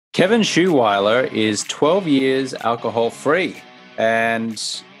Kevin Schouweiler is 12 years alcohol free. And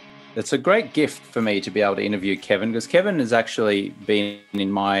it's a great gift for me to be able to interview Kevin, because Kevin has actually been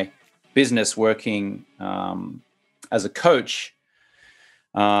in my business working as a coach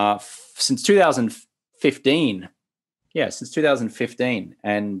since 2015. Yeah, since 2015.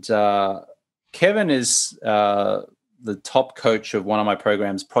 And Kevin is the top coach of one of my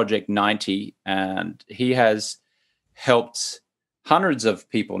programs, Project 90. And he has helped hundreds of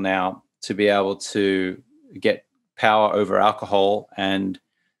people now to be able to get power over alcohol and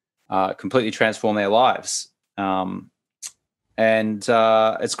completely transform their lives. And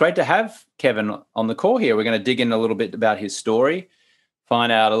it's great to have Kevin on the call here. We're going to dig in a little bit about his story,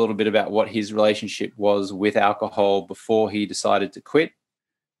 find out a little bit about what his relationship was with alcohol before he decided to quit,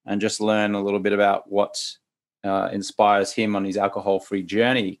 and just learn a little bit about what inspires him on his alcohol-free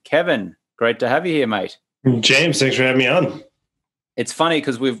journey. Kevin, great to have you here, mate. James, thanks for having me on. It's funny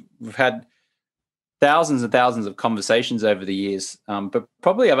because we've had thousands and thousands of conversations over the years, but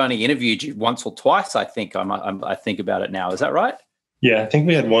probably I've only interviewed you once or twice. I think I think about it now. Is that right? Yeah, I think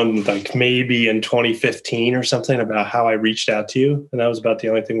we had one like maybe in 2015 or something about how I reached out to you, and that was about the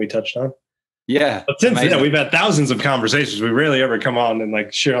only thing we touched on. Yeah, but since then we've had thousands of conversations. We rarely ever come on and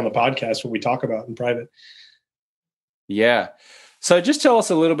like share on the podcast what we talk about in private. Yeah. So just tell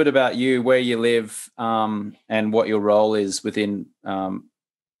us a little bit about you, where you live, and what your role is within our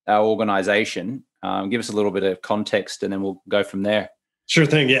organization. Give us a little bit of context, and then we'll go from there. Sure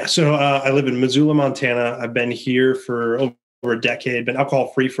thing. Yeah. So I live in Missoula, Montana. I've been here for over a decade, been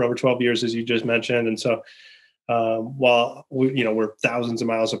alcohol-free for over 12 years, as you just mentioned. And so while we're thousands of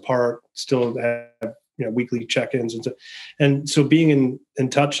miles apart, still have weekly check-ins, and so being in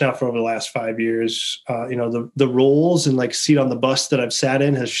touch now for over the last 5 years, the roles and like seat on the bus that I've sat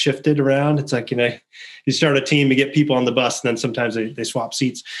in has shifted around. It's like you start a team to get people on the bus, and then sometimes they swap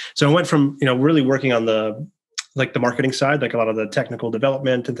seats. So I went from really working on the marketing side, like a lot of the technical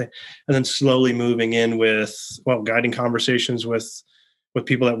development and then slowly moving in with guiding conversations with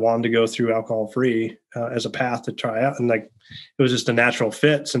people that wanted to go through alcohol-free as a path to try out. And like, it was just a natural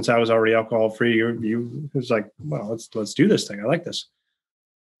fit since I was already alcohol-free. It was like, well, let's do this thing. I like this.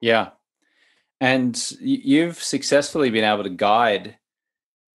 Yeah. And you've successfully been able to guide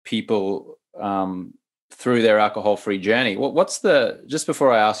people through their alcohol-free journey. Just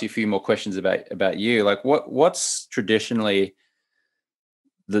before I ask you a few more questions about you, like what's traditionally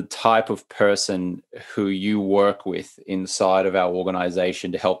the type of person who you work with inside of our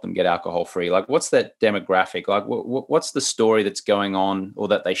organization to help them get alcohol free? Like, what's that demographic? Like, what's the story that's going on, or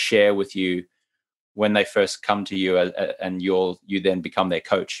that they share with you when they first come to you, and you then become their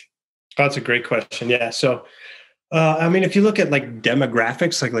coach? That's a great question. Yeah. So, if you look at like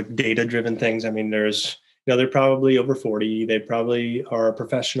demographics, like data driven things, they're probably over 40. They probably are a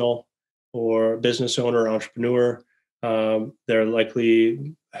professional or business owner or entrepreneur. They're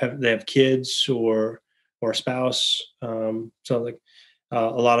likely they have kids or a spouse. So a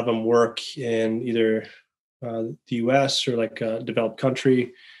lot of them work in either the U.S. or like a developed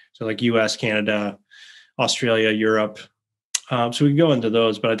country. So like U.S., Canada, Australia, Europe. So we can go into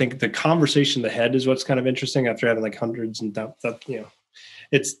those, but I think the conversation ahead is what's kind of interesting after having like hundreds and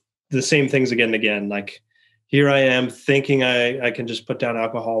it's the same things again and again. Like, here I am thinking I can just put down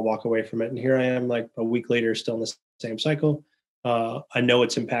alcohol, walk away from it. And here I am like a week later, still in the same cycle. I know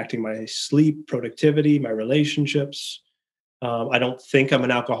it's impacting my sleep, productivity, my relationships. I don't think I'm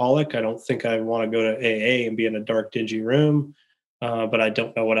an alcoholic. I don't think I want to go to AA and be in a dark, dingy room. But I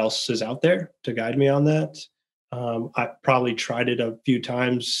don't know what else is out there to guide me on that. I probably tried it a few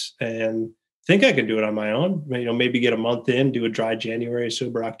times and think I can do it on my own. Maybe get a month in, do a dry January,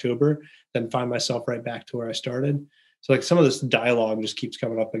 sober October, then find myself right back to where I started. So like some of this dialogue just keeps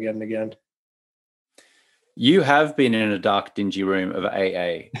coming up again and again. You have been in a dark, dingy room of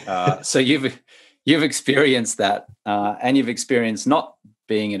AA. So you've experienced that, and you've experienced not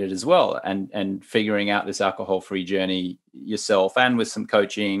being in it as well, and figuring out this alcohol-free journey yourself, and with some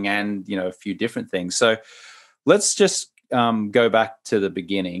coaching and, a few different things. So let's just go back to the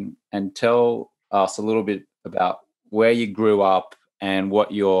beginning and tell us a little bit about where you grew up and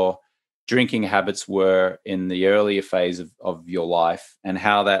what your drinking habits were in the earlier phase of your life, and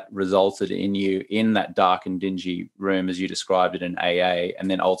how that resulted in you in that dark and dingy room, as you described it, in AA, and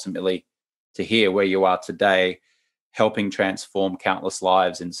then ultimately to here where you are today, helping transform countless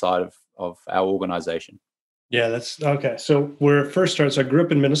lives inside of our organization. Yeah, that's okay. So where it first starts, I grew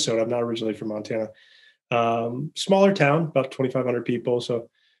up in Minnesota. I'm not originally from Montana. Smaller town, about 2,500 people. So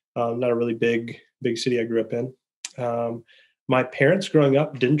not a really big city I grew up in. My parents growing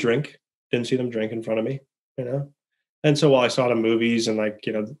up didn't drink. Didn't see them drink in front of me, And so while I saw it in movies and like,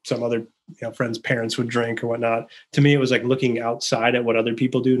 some other, friends' parents would drink or whatnot, to me, it was like looking outside at what other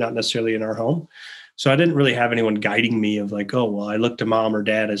people do, not necessarily in our home. So I didn't really have anyone guiding me of like, oh, well, I look to mom or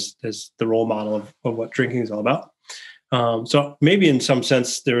dad as the role model of what drinking is all about. So maybe in some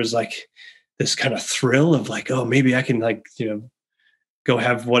sense there was like this kind of thrill of like, oh, maybe I can like, go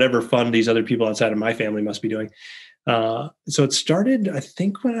have whatever fun these other people outside of my family must be doing. So it started, I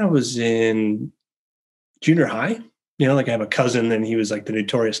think, when I was in junior high. Like I have a cousin and he was like the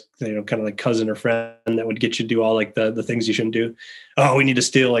notorious, kind of like cousin or friend that would get you to do all like the things you shouldn't do. Oh, we need to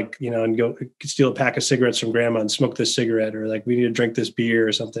steal like, and go steal a pack of cigarettes from grandma and smoke this cigarette, or like we need to drink this beer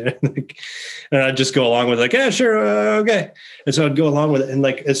or something. And I'd just go along with like, yeah, sure. Okay. And so I'd go along with it. And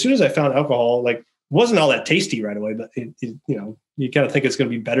like, as soon as I found alcohol, like wasn't all that tasty right away, but you kind of think it's going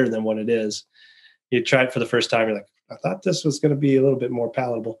to be better than what it is. You try it for the first time. You're like, I thought this was going to be a little bit more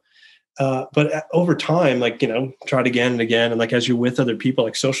palatable. But over time, like, tried again and again. And like, as you're with other people,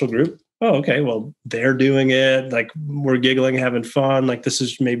 like social group, oh, okay, well, they're doing it. Like we're giggling, having fun. Like this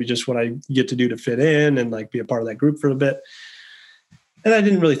is maybe just what I get to do to fit in and like be a part of that group for a bit. And I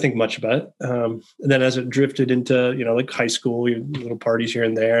didn't really think much about it. And then as it drifted into, like high school, little parties here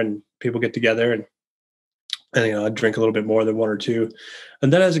and there and people get together and I'd drink a little bit more than one or two.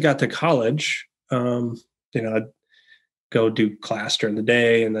 And then as it got to college, I'd go do class during the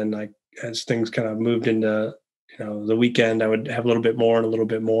day. And then like, as things kind of moved into, the weekend, I would have a little bit more and a little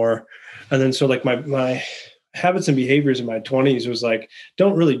bit more. And then, so like my habits and behaviors in my 20s was like,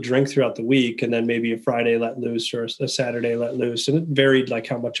 don't really drink throughout the week. And then maybe a Friday let loose or a Saturday let loose. And it varied like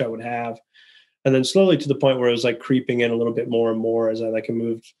how much I would have. And then slowly to the point where it was like creeping in a little bit more and more as I like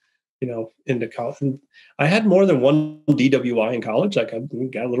moved, into college. And I had more than one DWI in college. Like I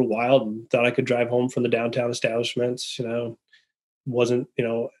got a little wild and thought I could drive home from the downtown establishments, wasn't,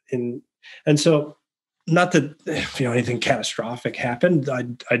 and so not that, anything catastrophic happened.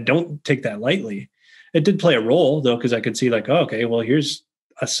 I don't take that lightly. It did play a role though, because I could see like, oh, okay, well, here's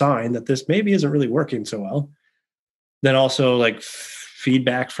a sign that this maybe isn't really working so well. Then also like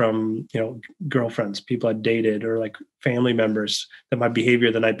feedback from, girlfriends, people I dated, or like family members that my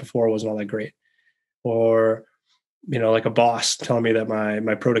behavior the night before wasn't all that great. Or, like a boss telling me that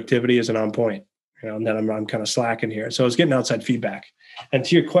my productivity isn't on point, and that I'm kind of slacking here. So I was getting outside feedback. And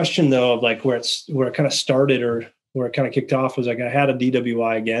to your question though, of like where it kind of started or where it kind of kicked off was like, I had a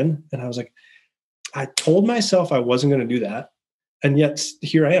DWI again. And I was like, I told myself I wasn't going to do that. And yet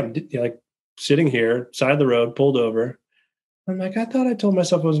here I am, like sitting here, side of the road, pulled over. I'm like, I thought I told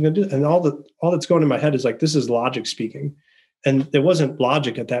myself I wasn't going to do it. And all that's going in my head is like, this is logic speaking. And there wasn't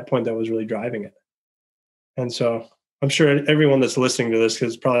logic at that point that was really driving it. And so I'm sure everyone that's listening to this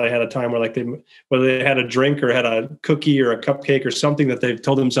has probably had a time where like whether they had a drink or had a cookie or a cupcake or something that they've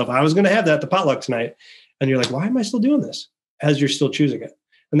told themselves, I was going to have that at the potluck tonight. And you're like, why am I still doing this? As you're still choosing it.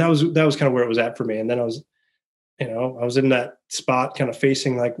 And that was kind of where it was at for me. And then I was in that spot kind of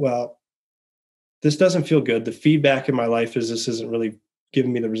facing like, well, this doesn't feel good. The feedback in my life is this isn't really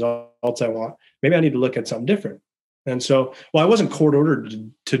giving me the results I want. Maybe I need to look at something different. And so, well, I wasn't court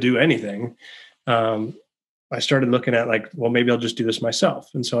ordered to do anything. I started looking at like, well, maybe I'll just do this myself.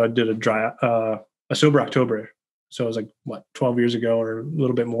 And so I did a sober October. So it was like 12 years ago or a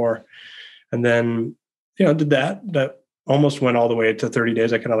little bit more. And then, did that almost went all the way to 30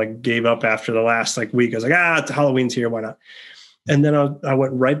 days. I kind of like gave up after the last like week. I was like, Halloween's here. Why not? And then I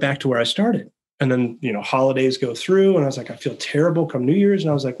went right back to where I started. And then, holidays go through and I was like, I feel terrible come New Year's.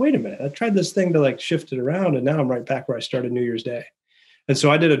 And I was like, wait a minute, I tried this thing to like shift it around. And now I'm right back where I started New Year's Day. And so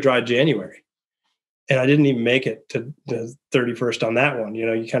I did a dry January and I didn't even make it to the 31st on that one.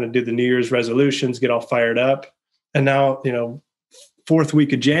 You kind of do the New Year's resolutions, get all fired up. And now, fourth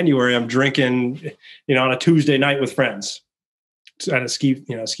week of January, I'm drinking, on a Tuesday night with friends at a ski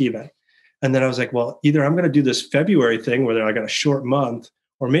event. And then I was like, well, either I'm going to do this February thing where I got a short month,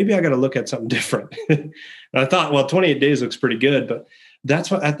 or maybe I got to look at something different. And I thought, well, 28 days looks pretty good, but that's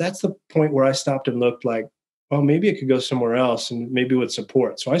the point where I stopped and looked like, well, maybe it could go somewhere else and maybe with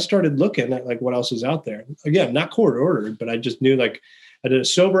support. So I started looking at like what else is out there. Again, not court ordered, but I just knew like I did a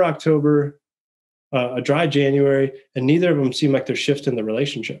sober October, a dry January, and neither of them seemed like they're shifting the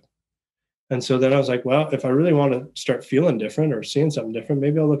relationship. And so then I was like, well, if I really want to start feeling different or seeing something different,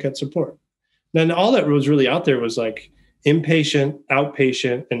 maybe I'll look at support. Then all that was really out there was like inpatient,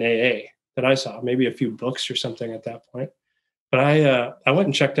 outpatient, and AA that I saw, maybe a few books or something at that point. But I went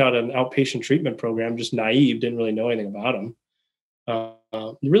and checked out an outpatient treatment program, just naive, didn't really know anything about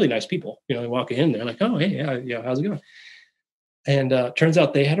them. Really nice people, they walk in, they're like, oh, hey, yeah, how's it going? And turns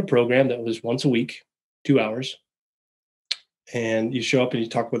out they had a program that was once a week, 2 hours. and you show up and you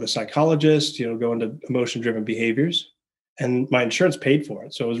talk with a psychologist, go into emotion-driven behaviors. And my insurance paid for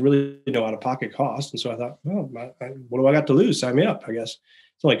it. So it was really no out-of-pocket cost. And so I thought, well, what do I got to lose? Sign me up, I guess.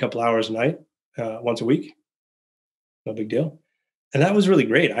 It's only a couple hours a night, once a week. No big deal. And that was really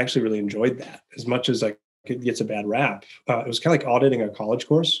great. I actually really enjoyed that as much as like it gets a bad rap. It was kind of like auditing a college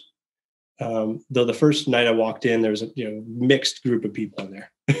course. Though the first night I walked in, there was a mixed group of people in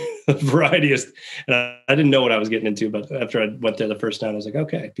there, a variety of, and I didn't know what I was getting into. But after I went there the first night, I was like,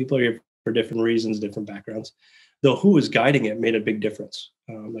 okay, people are here for different reasons, different backgrounds. Though who was guiding it made a big difference.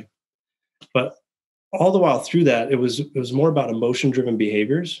 But all the while through that, it was more about emotion-driven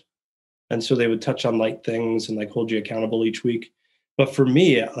behaviors, and so they would touch on light things and like hold you accountable each week. But for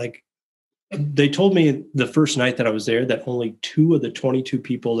me, like they told me the first night that I was there that only 2 of the 22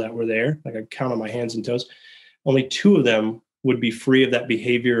 people that were there, like I count on my hands and toes, only 2 of them would be free of that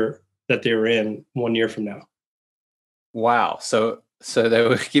behavior that they were in 1 year from now. Wow. So they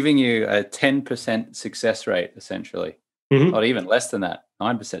were giving you a 10% success rate, essentially. Mm-hmm. Not even less than that,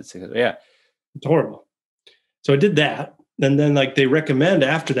 9% success. Yeah. It's horrible. So I did that. And then like they recommend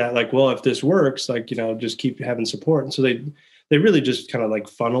after that, like, well, if this works, like, just keep having support. And so they really just kind of like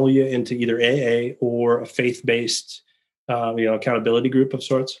funnel you into either AA or a faith-based, accountability group of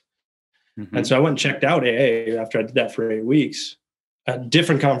sorts. Mm-hmm. And so I went and checked out AA after I did that for 8 weeks. A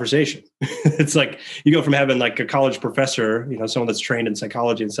different conversation. It's like you go from having like a college professor, someone that's trained in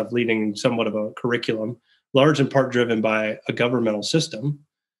psychology and stuff, leading somewhat of a curriculum, large in part driven by a governmental system,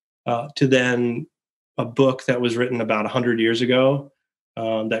 to then a book that was written about 100 years ago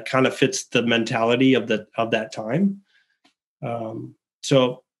that kind of fits the mentality of that time.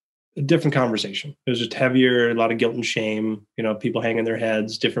 So a different conversation. It was just heavier, a lot of guilt and shame, people hanging their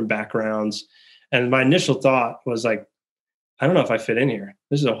heads, different backgrounds. And my initial thought was like, I don't know if I fit in here.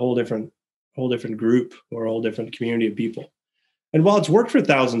 This is a whole different group or a whole different community of people. And while it's worked for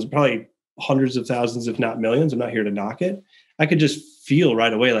thousands, probably hundreds of thousands, if not millions, I'm not here to knock it. I could just feel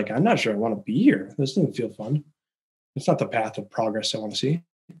right away, like, I'm not sure I want to be here. This doesn't feel fun. It's not the path of progress I want to see.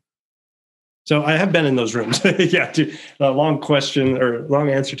 So I have been in those rooms. Yeah, a long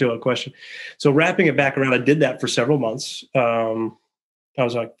answer to a question. So wrapping it back around, I did that for several months. I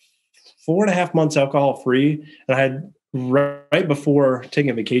was like 4.5 months alcohol free. And I had right before taking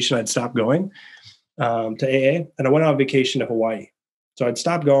a vacation, I'd stopped going to AA, and I went on vacation to Hawaii. So I'd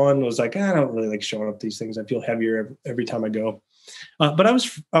stopped going. Was like, I don't really like showing up these things. I feel heavier every time I go. But I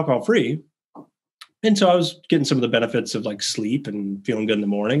was alcohol free. And so I was getting some of the benefits of like sleep and feeling good in the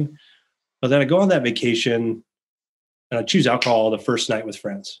morning. But then I go on that vacation and I choose alcohol the first night with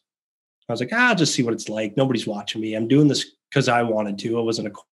friends. I was like, I'll just see what it's like. Nobody's watching me. I'm doing this because I wanted to. It wasn't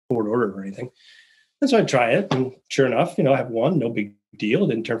a court order or anything. And so I try it. And sure enough, I have one, no big deal.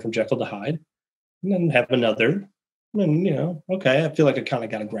 Didn't turn from Jekyll to Hyde. And then have another. And, okay, I feel like I kind of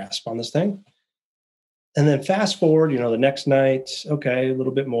got a grasp on this thing. And then fast forward, the next night, okay, a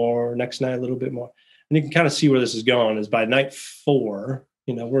little bit more. Next night, a little bit more. And you can kind of see where this is going is by night 4,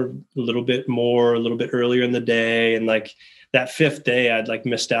 we're a little bit earlier in the day. And like that 5th day, I'd like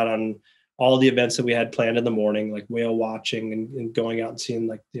missed out on all the events that we had planned in the morning, like whale watching and going out and seeing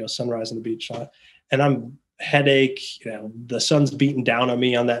like, sunrise on the beach. And I'm headache, the sun's beating down on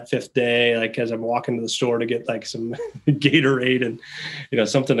me on that 5th day, like as I'm walking to the store to get like some Gatorade and,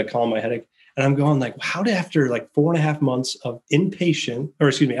 something to calm my headache. And I'm going like, how did after like 4.5 months of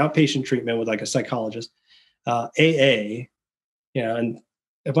outpatient treatment with like a psychologist, AA, and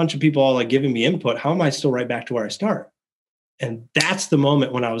a bunch of people all like giving me input, how am I still right back to where I start? And that's the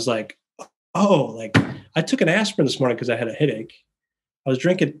moment when I was like, oh, like I took an aspirin this morning because I had a headache. I was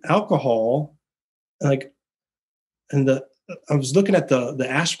drinking alcohol, like, and I was looking at the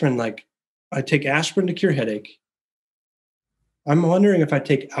aspirin, like I take aspirin to cure headache. I'm wondering if I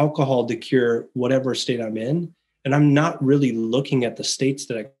take alcohol to cure whatever state I'm in. And I'm not really looking at the states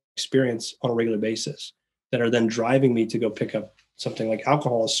that I experience on a regular basis that are then driving me to go pick up something like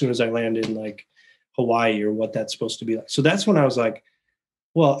alcohol as soon as I land in like Hawaii or what that's supposed to be like. So that's when I was like,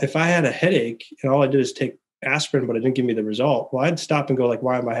 well, if I had a headache and all I did is take aspirin, but it didn't give me the result, well, I'd stop and go like,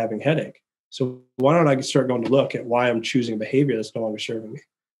 why am I having headache? So why don't I start going to look at why I'm choosing a behavior that's no longer serving me?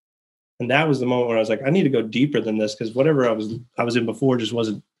 And that was the moment where I was like, I need to go deeper than this because whatever I was in before just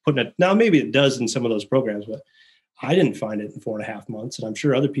wasn't putting it. Now, maybe it does in some of those programs, but I didn't find it in 4.5 months. And I'm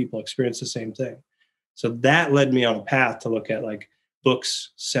sure other people experience the same thing. So that led me on a path to look at like books,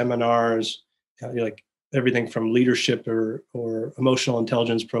 seminars, like everything from leadership or emotional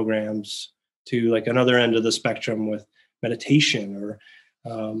intelligence programs to like another end of the spectrum with meditation or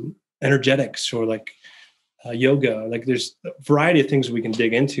energetics or like yoga. Like there's a variety of things we can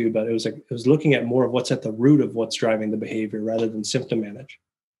dig into, but it was looking at more of what's at the root of what's driving the behavior rather than symptom manage.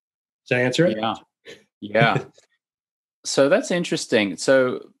 Does that answer it? Yeah. Yeah. So that's interesting.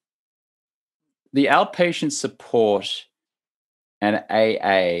 So the outpatient support and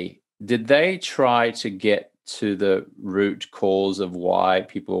AA, did they try to get to the root cause of why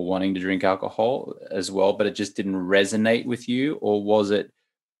people were wanting to drink alcohol as well, but it just didn't resonate with you? Or was it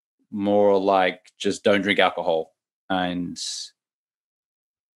more like just don't drink alcohol? And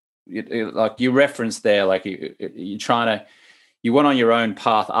like you referenced there, like you went on your own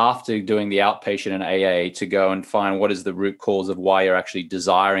path after doing the outpatient and AA to go and find what is the root cause of why you're actually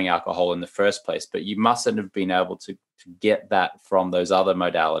desiring alcohol in the first place. But you mustn't have been able to get that from those other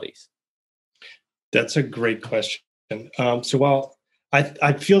modalities. That's a great question. So while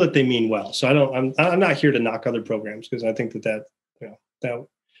I feel that they mean well, so I'm not here to knock other programs, because I think that that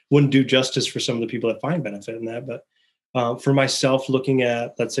wouldn't do justice for some of the people that find benefit in that. But for myself, looking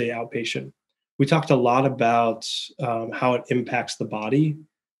at, let's say, outpatient, we talked a lot about how it impacts the body,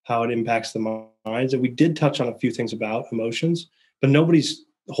 how it impacts the minds, and we did touch on a few things about emotions, but nobody's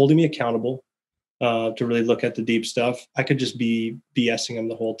holding me accountable to really look at the deep stuff. I could just be BSing them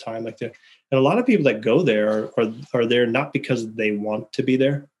the whole time, like that. And a lot of people that go there are there not because they want to be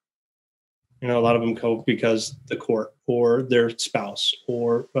there. You know, a lot of them go because the court or their spouse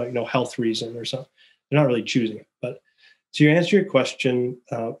or health reason or something. They're not really choosing it. But to answer your question,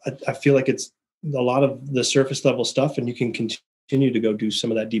 I feel like it's a lot of the surface level stuff, and you can continue to go do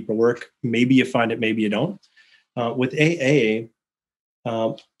some of that deeper work. Maybe you find it, maybe you don't. With AA,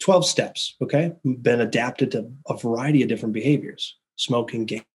 12 steps, okay, been adapted to a variety of different behaviors: smoking,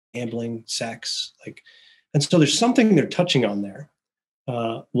 gambling, sex, and so there's something they're touching on there.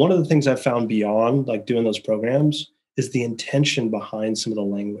 One of the things I've found beyond like doing those programs is the intention behind some of the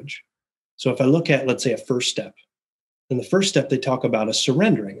language. So if I look at, let's say, a first step, in the first step, they talk about a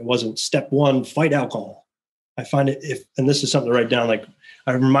surrendering. It wasn't step one, fight alcohol. I find it, and this is something to write down, like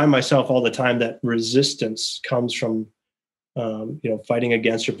I remind myself all the time that resistance comes from, fighting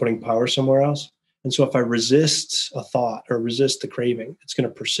against or putting power somewhere else. And so if I resist a thought or resist the craving, it's going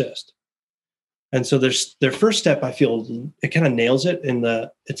to persist. And so their first step, I feel it kind of nails it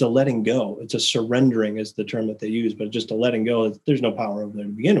it's a letting go. It's a surrendering is the term that they use, but just a letting go. There's no power over there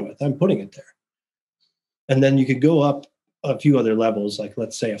to begin with. I'm putting it there. And then you could go up a few other levels, like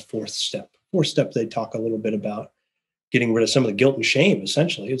let's say a fourth step. Fourth step, they talk a little bit about getting rid of some of the guilt and shame,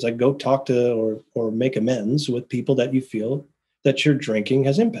 essentially. It's like go talk to or make amends with people that you feel that your drinking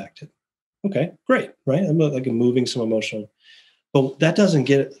has impacted. Okay, great, right? I'm like moving some emotional, but that doesn't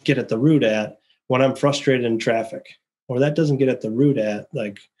get at the root at when I'm frustrated in traffic, or that doesn't get at the root at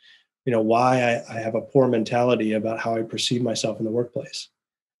why I have a poor mentality about how I perceive myself in the workplace.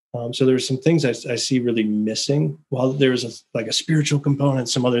 So there's some things I see really missing. While there's a spiritual component,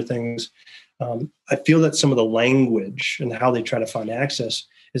 some other things, I feel that some of the language and how they try to find access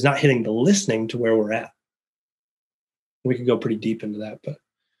is not hitting the listening to where we're at. We could go pretty deep into that, but.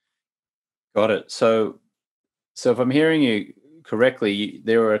 Got it. So if I'm hearing you correctly,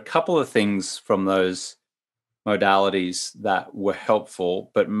 there were a couple of things from those modalities that were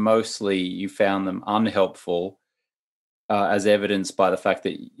helpful, but mostly you found them unhelpful, as evidenced by the fact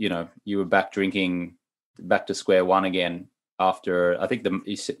that you were back drinking, back to square one again after, I think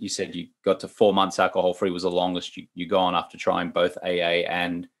you said you got to 4 months alcohol free was the longest you gone after trying both AA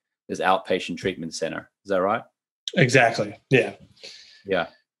and this outpatient treatment center. Is that right? Exactly. Yeah. Yeah.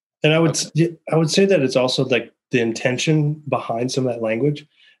 And I would say that it's also like the intention behind some of that language.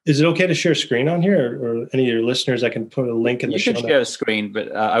 Is it okay to share screen on here, or any of your listeners? I can put a link in the show. You can share a screen,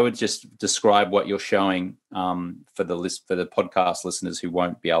 but I would just describe what you're showing for the podcast listeners who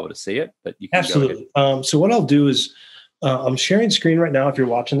won't be able to see it. But you can absolutely. So what I'll do is I'm sharing screen right now. If you're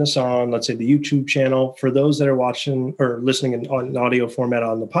watching this on, let's say, the YouTube channel, for those that are watching or listening on audio format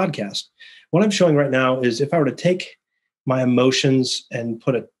on the podcast, what I'm showing right now is if I were to take my emotions and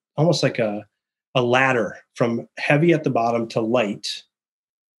put it almost like a ladder from heavy at the bottom to light.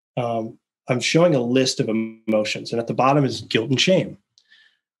 I'm showing a list of emotions, and at the bottom is guilt and shame.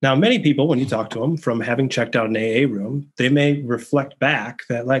 Now, many people, when you talk to them from having checked out an AA room, they may reflect back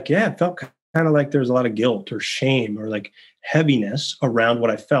that it felt kind of like there's a lot of guilt or shame or like heaviness around what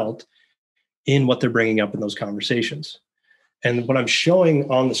I felt in what they're bringing up in those conversations. And what I'm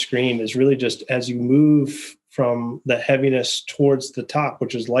showing on the screen is really just as you move from the heaviness towards the top,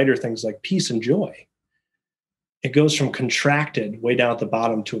 which is lighter things like peace and joy, it goes from contracted way down at the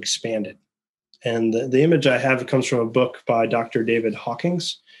bottom to expanded. And the image I have comes from a book by Dr. David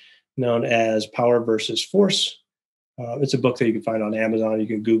Hawkins known as Power versus Force. It's a book that you can find on Amazon. You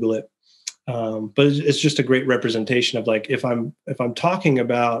can Google it. But it's just a great representation of like, if I'm talking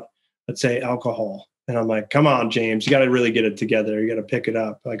about, let's say, alcohol, and I'm like, come on, James, you got to really get it together. You got to pick it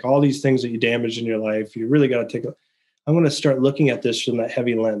up. Like all these things that you damaged in your life, you really got to take it. I'm going to start looking at this from that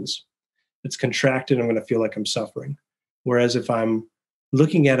heavy lens. It's contracted. I'm going to feel like I'm suffering. Whereas if I'm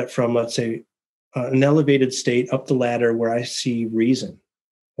looking at it from, let's say, an elevated state up the ladder where I see reason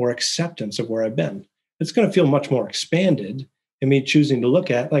or acceptance of where I've been, it's going to feel much more expanded in me choosing to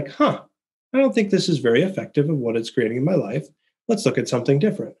look at like, I don't think this is very effective of what it's creating in my life. Let's look at something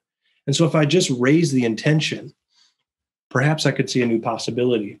different. And so if I just raise the intention, perhaps I could see a new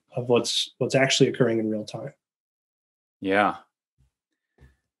possibility of what's actually occurring in real time. Yeah.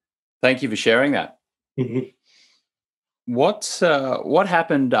 Thank you for sharing that. Mm-hmm. What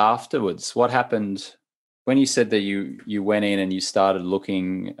happened afterwards? What happened when you said that you went in and you started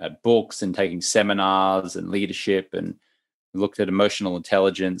looking at books and taking seminars and leadership and looked at emotional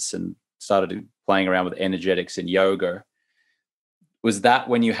intelligence and started playing around with energetics and yoga? Was that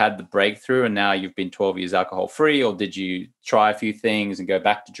when you had the breakthrough and now you've been 12 years alcohol free, or did you try a few things and go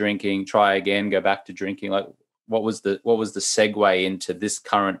back to drinking, try again, go back to drinking? Like what was the segue into this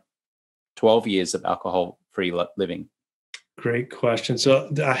current 12 years of alcohol free living? Great question.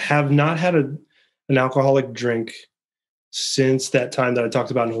 So I have not had an alcoholic drink since that time that I talked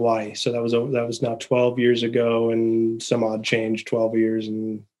about in Hawaii. So that was now 12 years ago and some odd change, 12 years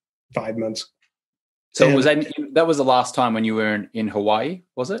and 5 months. So that was the last time when you were in Hawaii,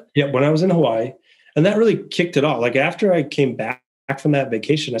 was it? Yeah, when I was in Hawaii. And that really kicked it off. Like after I came back from that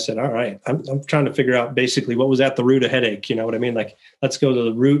vacation, I said, all right, I'm trying to figure out basically what was at the root of headache. You know what I mean? Like, let's go to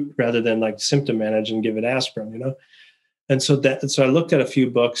the root rather than like symptom manage and give it aspirin, you know? And so I looked at a few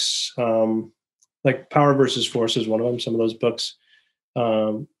books, like Power versus Force is one of them, some of those books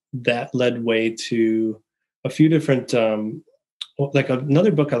that led way to a few different, like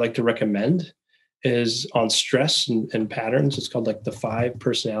another book I like to recommend is on stress and patterns. It's called like The 5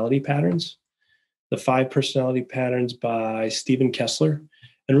 Personality Patterns. The 5 Personality Patterns by Stephen Kessler.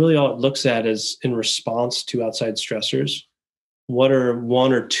 And really all it looks at is in response to outside stressors, what are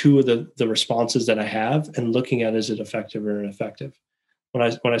one or two of the responses that I have, and looking at, is it effective or ineffective? When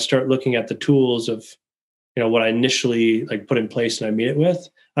I start looking at the tools of, you know, what I initially like put in place and I meet it with,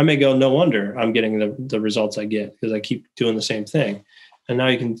 I may go, no wonder I'm getting the results I get because I keep doing the same thing. And now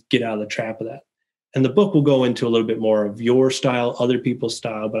you can get out of the trap of that. And the book will go into a little bit more of your style, other people's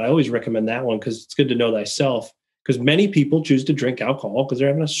style, but I always recommend that one because it's good to know thyself, because many people choose to drink alcohol because they're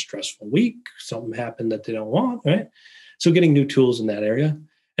having a stressful week, something happened that they don't want, right? So getting new tools in that area.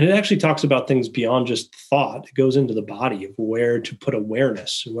 And it actually talks about things beyond just thought. It goes into the body of where to put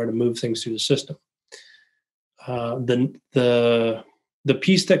awareness and where to move things through the system. The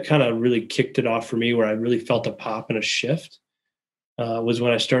piece that kind of really kicked it off for me, where I really felt a pop and a shift, was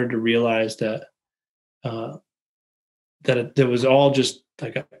when I started to realize that it was all just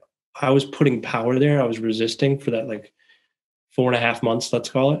like I was putting power there. I was resisting for that like 4.5 months, let's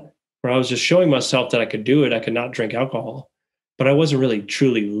call it, where I was just showing myself that I could do it. I could not drink alcohol, but I wasn't really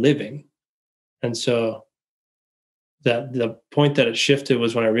truly living. And so that the point that it shifted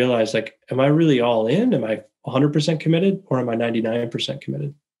was when I realized, like, am I really all in? Am I 100% committed, or am I 99%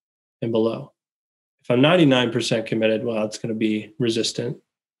 committed and below? If I'm 99% committed, well, it's going to be resistant.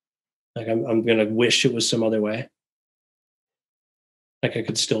 Like I'm going to wish it was some other way. Like I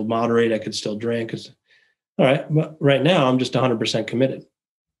could still moderate, I could still drink. All right, but right now I'm just 100% committed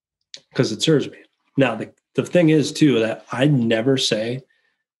because it serves me. Now, the thing is too, that I never say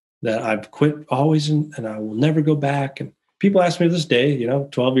that I've quit always and I will never go back. And people ask me to this day,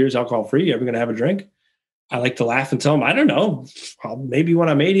 12 years alcohol free, ever going to have a drink? I like to laugh and tell them, I don't know. Maybe when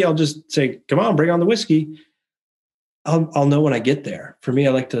I'm 80, I'll just say, come on, bring on the whiskey. I'll know when I get there. For me, I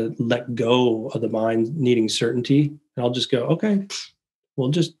like to let go of the mind needing certainty. And I'll just go, okay,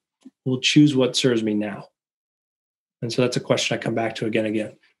 we'll choose what serves me now. And so that's a question I come back to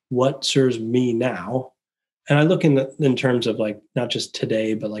again. What serves me now? And I look in terms of like, not just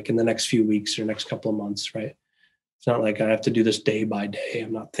today, but like in the next few weeks or next couple of months, right? It's not like I have to do this day by day.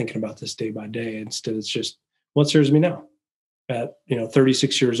 I'm not thinking about this day by day. Instead, it's just what serves me now at,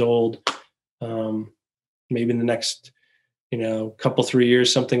 36 years old. Maybe in the next, couple, 3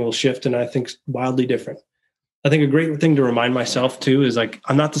 years, something will shift and I think wildly different. I think a great thing to remind myself too is like,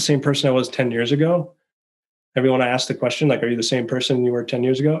 I'm not the same person I was 10 years ago. Everyone I ask the question, like, are you the same person you were 10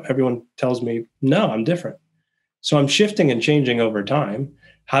 years ago? Everyone tells me, no, I'm different. So I'm shifting and changing over time.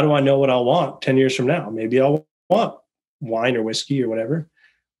 How do I know what I'll want 10 years from now? Maybe I'll want wine or whiskey or whatever.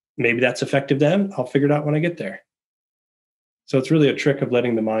 Maybe that's effective then. I'll figure it out when I get there. So it's really a trick of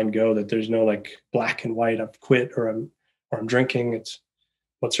letting the mind go, that there's no like black and white, I've quit or I'm drinking. It's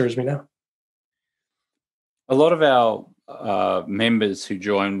what serves me now. a lot of our members who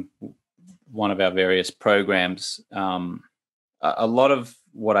join one of our various programs, a lot of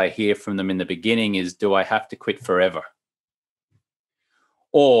what I hear from them in the beginning is, do I have to quit forever?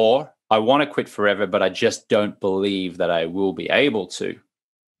 Or I want to quit forever, but I just don't believe that I will be able to.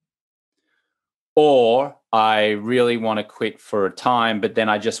 Or I really want to quit for a time, but then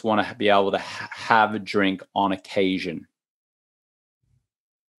I just want to be able to have a drink on occasion.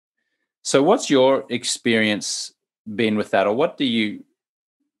 So what's your experience been with that? Or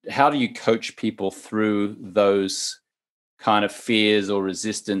how do you coach people through those kind of fears or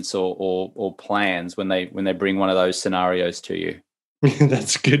resistance or plans when they bring one of those scenarios to you?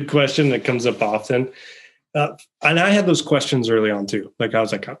 That's a good question that comes up often. And I had those questions early on too. Like I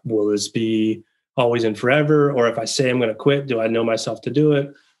was like, will this be always and forever? Or if I say I'm going to quit, do I know myself to do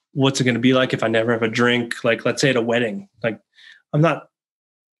it? What's it going to be like if I never have a drink? Like, let's say at a wedding, like I'm not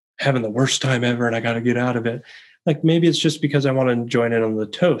having the worst time ever and I got to get out of it. Like maybe it's just because I want to join in on the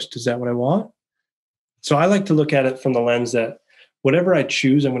toast. Is that what I want? So I like to look at it from the lens that whatever I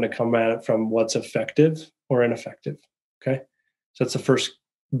choose, I'm going to come at it from what's effective or ineffective. Okay. So that's the first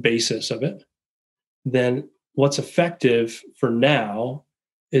basis of it. Then what's effective for now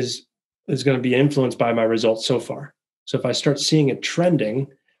is going to be influenced by my results so far. So if I start seeing it trending,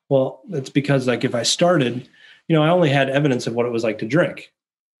 well, it's because like if I started, I only had evidence of what it was like to drink.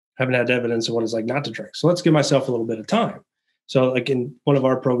 I haven't had evidence of what it's like not to drink. So let's give myself a little bit of time. So like in one of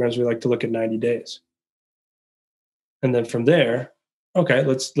our programs, we like to look at 90 days. And then from there, okay,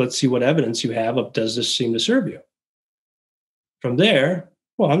 let's see what evidence you have of, does this seem to serve you? From there,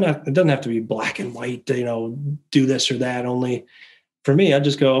 well, it doesn't have to be black and white, do this or that. Only for me, I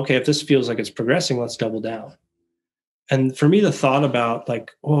just go, okay, if this feels like it's progressing, let's double down. And for me, the thought about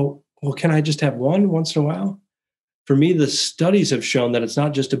like, well, can I just have one once in a while? For me, the studies have shown that it's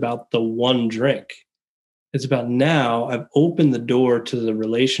not just about the one drink. It's about now I've opened the door to the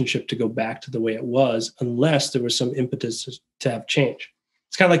relationship to go back to the way it was, unless there was some impetus to have change.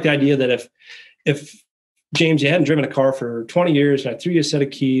 It's kind of like the idea that if James, you hadn't driven a car for 20 years and I threw you a set of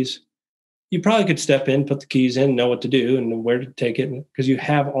keys, you probably could step in, put the keys in, know what to do and where to take it, because you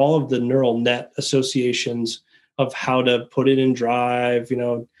have all of the neural net associations of how to put it in drive,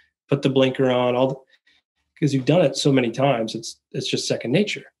 put the blinker on, because you've done it so many times, it's just second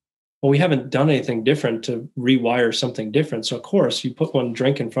nature. Well, we haven't done anything different to rewire something different. So of course, you put one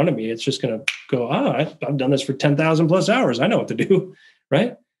drink in front of me, it's just going to go, I've done this for 10,000 plus hours. I know what to do,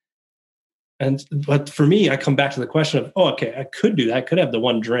 right? But for me, I come back to the question of, okay, I could do that. I could have the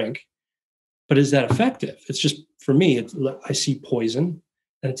one drink, but is that effective? It's just, for me, I see poison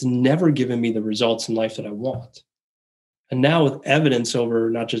and it's never given me the results in life that I want. And now with evidence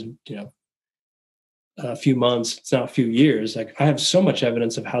over not just, a few months, it's now a few years, like I have so much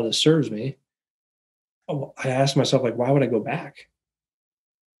evidence of how this serves me. I ask myself, like, why would I go back?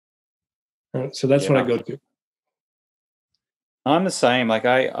 So that's what I go to. I'm the same. Like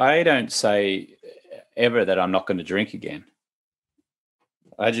I don't say ever that I'm not going to drink again.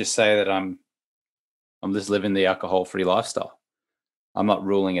 I just say that I'm just living the alcohol-free lifestyle. I'm not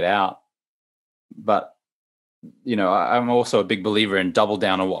ruling it out. But, I'm also a big believer in double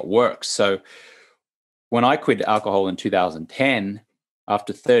down on what works. So when I quit alcohol in 2010,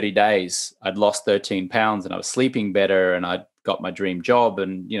 after 30 days, I'd lost 13 pounds and I was sleeping better and I'd got my dream job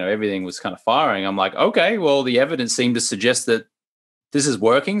and, everything was kind of firing. I'm like, okay, well, the evidence seemed to suggest that this is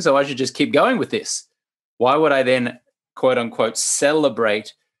working, so I should just keep going with this. Why would I then, quote unquote,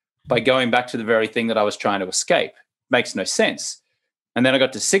 celebrate by going back to the very thing that I was trying to escape? Makes no sense. And then I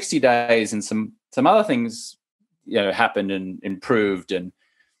got to 60 days and some other things, happened and improved, and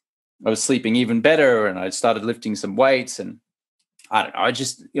I was sleeping even better and I started lifting some weights, and I don't know, I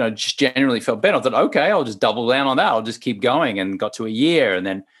just, just generally felt better. I thought, okay, I'll just double down on that. I'll just keep going, and got to a year. And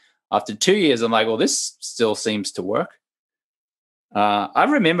then after 2 years, I'm like, well, this still seems to work. I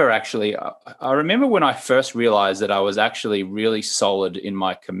remember when I first realized that I was actually really solid in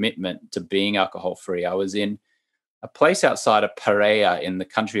my commitment to being alcohol free. I was in a place outside of Pereira in the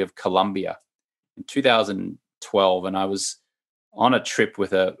country of Colombia in 2012. And I was on a trip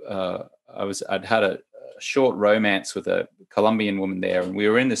with I'd had a short romance with a Colombian woman there. And we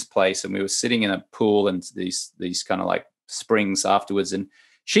were in this place and we were sitting in a pool and these kind of like springs afterwards. And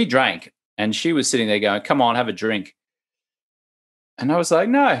she drank and she was sitting there going, come on, have a drink. And I was like,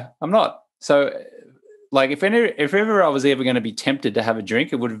 no, I'm not. So like if ever I was ever going to be tempted to have a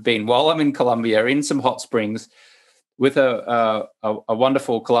drink, it would have been while I'm in Colombia in some hot springs with a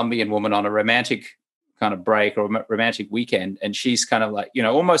wonderful Colombian woman on a romantic kind of break or romantic weekend. And she's kind of like,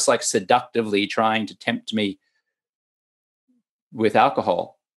 almost like seductively trying to tempt me with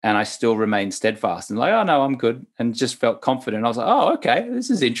alcohol. and I still remained steadfast and like, oh no, I'm good, and just felt confident. I was like, oh, okay, this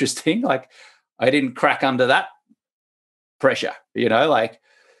is interesting. Like, I didn't crack under that pressure, like,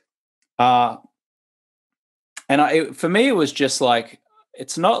 for me, it was just like,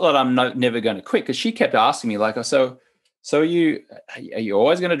 it's not that I'm never going to quit, because she kept asking me like, so are you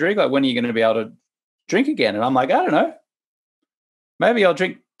always going to drink? Like, when are you going to be able to drink again? And I'm like, I don't know. Maybe I'll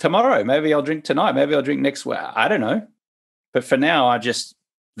drink tomorrow. Maybe I'll drink tonight. Maybe I'll drink next week. I don't know. But for now, this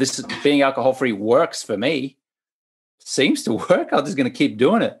being alcohol free works for me. Seems to work. I'm just going to keep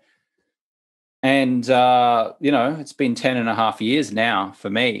doing it. And, it's been 10 and a half years now for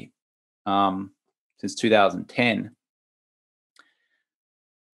me, since 2010.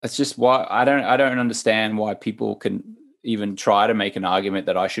 That's just why I don't understand why people can even try to make an argument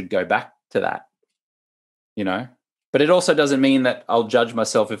that I should go back to that, but it also doesn't mean that I'll judge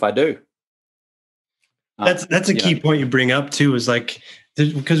myself if I do. That's a key point you bring up too, is like,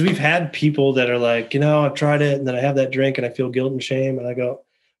 because we've had people that are like, I've tried it and then I have that drink and I feel guilt and shame. And I go,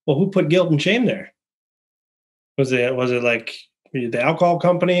 well, who put guilt and shame there? Was it like the alcohol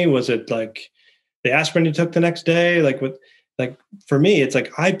company? Was it like the aspirin you took the next day? Like for me, it's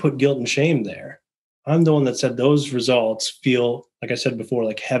like, I put guilt and shame there. I'm the one that said those results feel, like I said before,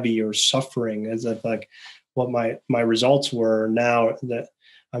 like heavy or suffering, as if like what my results were. Now that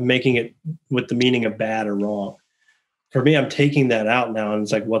I'm making it with the meaning of bad or wrong. For me, I'm taking that out now, and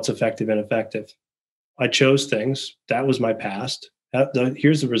it's like, what's effective and ineffective? I chose things. That was my past.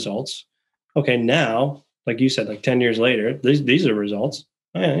 Here's the results. Okay, now, like you said, like 10 years later, these are results.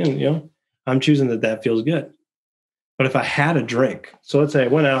 I'm choosing that feels good. But if I had a drink, so let's say I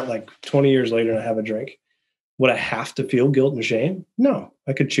went out like 20 years later and I have a drink, would I have to feel guilt and shame? No,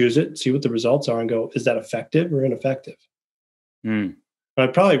 I could choose it, see what the results are, and go, is that effective or ineffective?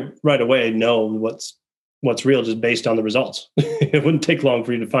 I'd probably right away know what's real just based on the results. It wouldn't take long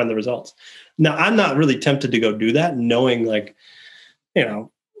for you to find the results. Now, I'm not really tempted to go do that, knowing like,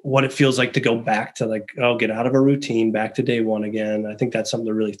 what it feels like to go back to like, get out of a routine, back to day one again. I think that's something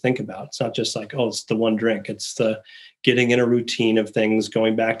to really think about. It's not just like, it's the one drink. It's the getting in a routine of things,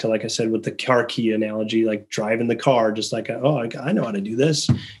 going back to, like I said, with the car key analogy, like driving the car, just like, I know how to do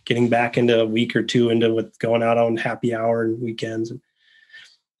this, getting back into a week or two into with going out on happy hour and weekends.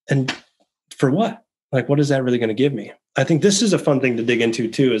 And for what? Like, what is that really going to give me? I think this is a fun thing to dig into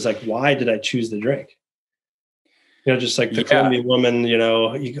too, is like, why did I choose the drink? Just like the Colombian woman, you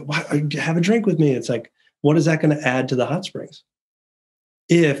go, have a drink with me. It's like, what is that going to add to the hot springs?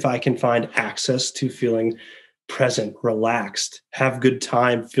 If I can find access to feeling present, relaxed, have good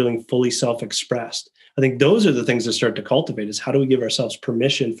time, feeling fully self-expressed. I think those are the things to start to cultivate, is how do we give ourselves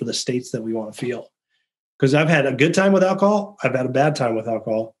permission for the states that we want to feel? Because I've had a good time with alcohol. I've had a bad time with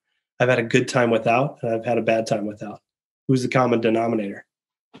alcohol. I've had a good time without, and I've had a bad time without. Who's the common denominator?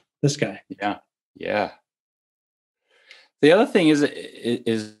 This guy. Yeah. The other thing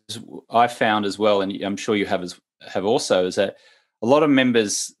is I found as well, and I'm sure you have also, is that a lot of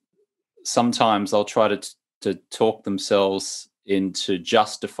members, sometimes they'll try to talk themselves into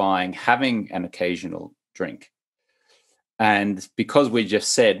justifying having an occasional drink. And because we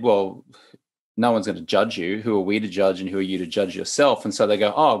just said, well, no one's going to judge you. Who are we to judge, and who are you to judge yourself? And so they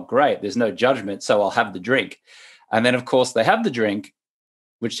go, oh, great, there's no judgment, so I'll have the drink. And then, of course, they have the drink,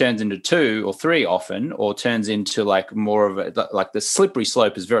 which turns into 2 or 3 often, or turns into like more of a, like the slippery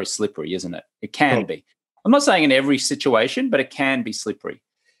slope is very slippery, isn't it? It can be. I'm not saying in every situation, but it can be slippery.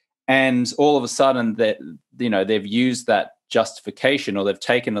 And all of a sudden that, they've used that justification, or they've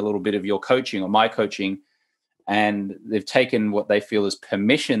taken a little bit of your coaching or my coaching, and they've taken what they feel is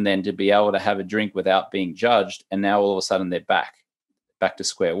permission then to be able to have a drink without being judged. And now all of a sudden they're back to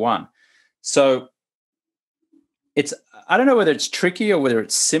square one. So I don't know whether it's tricky or whether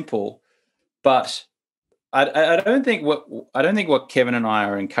it's simple, but I don't think what Kevin and I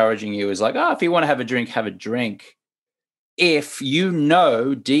are encouraging you is like, if you want to have a drink, have a drink. If you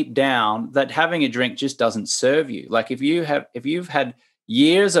know deep down that having a drink just doesn't serve you, like if you've had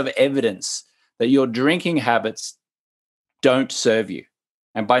years of evidence that your drinking habits don't serve you,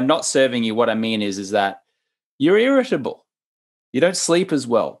 and by not serving you, what I mean is that you're irritable, you don't sleep as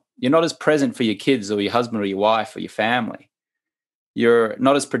well, you're not as present for your kids or your husband or your wife or your family, you're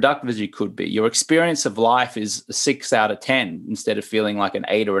not as productive as you could be, your experience of life is a 6 out of 10 instead of feeling like an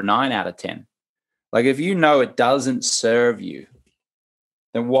 8 or a 9 out of 10. Like if you know it doesn't serve you,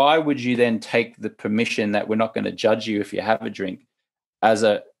 then why would you then take the permission that we're not going to judge you if you have a drink as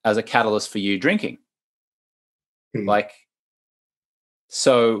a catalyst for you drinking? Like,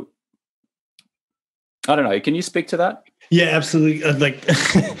 so I don't know. Can you speak to that? Yeah, absolutely.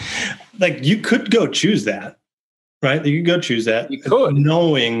 Like you could go choose that. right? You could go choose that. You could.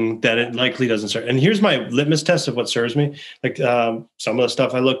 Knowing that it likely doesn't serve. And here's my litmus test of what serves me. Like some of the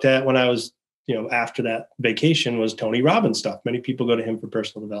stuff I looked at when I was, after that vacation was Tony Robbins stuff. Many people go to him for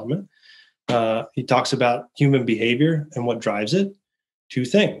personal development. He talks about human behavior and what drives it. Two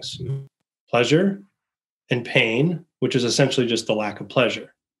things: pleasure and pain, which is essentially just the lack of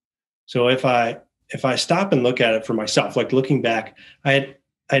pleasure. So if I stop and look at it for myself, like looking back, I'd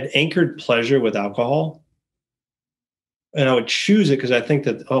anchored pleasure with alcohol, and I would choose it because I think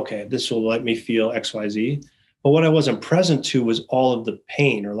that, okay, this will let me feel X, Y, Z. But what I wasn't present to was all of the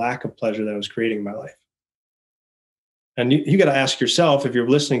pain or lack of pleasure that I was creating in my life. And you got to ask yourself, if you're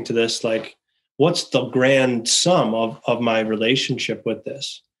listening to this, like, what's the grand sum of my relationship with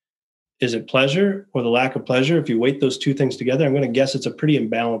this? Is it pleasure or the lack of pleasure? If you weight those two things together, I'm going to guess it's a pretty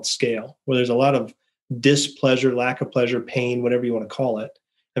imbalanced scale where there's a lot of displeasure, lack of pleasure, pain, whatever you want to call it,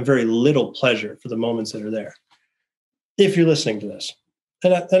 and very little pleasure for the moments that are there. If you're listening to this.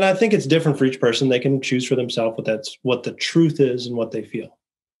 And I think it's different for each person. They can choose for themselves what the truth is and what they feel.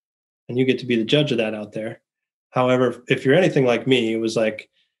 And you get to be the judge of that out there. However, if you're anything like me, it was like,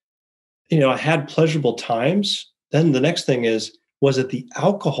 I had pleasurable times. Then the next thing is, was it the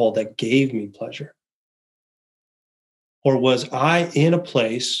alcohol that gave me pleasure? Or was I in a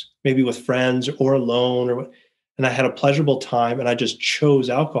place, maybe with friends or alone, and I had a pleasurable time and I just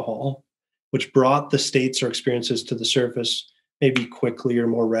chose alcohol, which brought the states or experiences to the surface maybe quickly or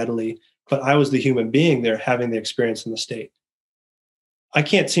more readily, but I was the human being there having the experience in the state. I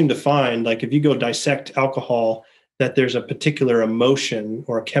can't seem to find, like, if you go dissect alcohol, that there's a particular emotion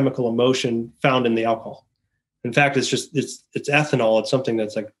or a chemical emotion found in the alcohol. In fact, it's ethanol. It's something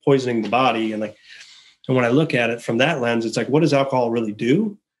that's like poisoning the body. And when I look at it from that lens, it's like, what does alcohol really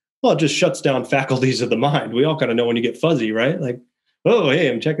do? Well, it just shuts down faculties of the mind. We all kind of know when you get fuzzy, right? Like, oh,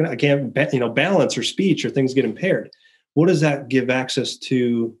 hey, I'm checking. I can't, balance or speech or things get impaired. What does that give access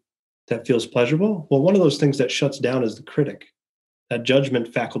to that feels pleasurable? Well, one of those things that shuts down is the critic, that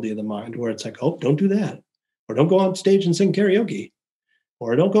judgment faculty of the mind, where it's like, oh, don't do that. Or don't go on stage and sing karaoke.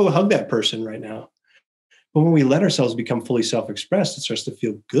 Or don't go hug that person right now. But when we let ourselves become fully self-expressed, it starts to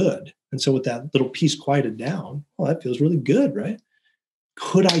feel good. And so with that little piece quieted down, well, that feels really good, right?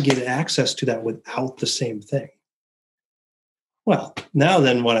 Could I get access to that without the same thing? Well, now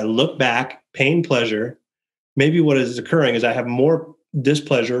then when I look back, pain, pleasure, maybe what is occurring is I have more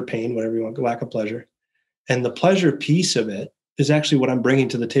displeasure, pain, whatever you want, lack of pleasure. And the pleasure piece of it is actually what I'm bringing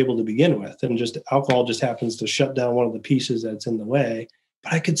to the table to begin with. And just alcohol just happens to shut down one of the pieces that's in the way.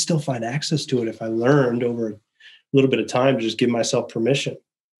 But I could still find access to it if I learned over a little bit of time to just give myself permission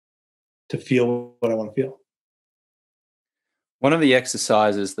to feel what I want to feel. One of the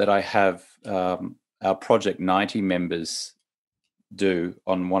exercises that I have our Project 90 members do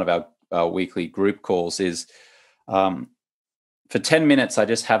on one of our weekly group calls is for 10 minutes, I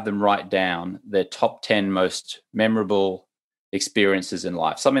just have them write down their top 10 most memorable experiences in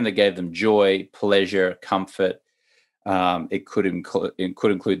life, something that gave them joy, pleasure, comfort. It could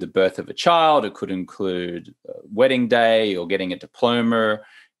include the birth of a child. It could include a wedding day or getting a diploma.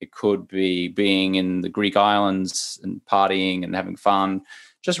 It could be being in the Greek islands and partying and having fun.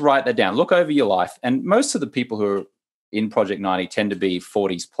 Just write that down. Look over your life. And most of the people who are in Project 90 tend to be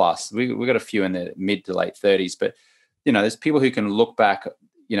 40s plus. We've got a few in the mid to late 30s, but there's people who can look back,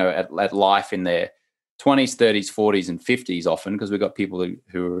 at life in their 20s, 30s, 40s, and 50s often, because we've got people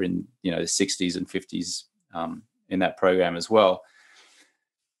who are in, the 60s and 50s in that program as well.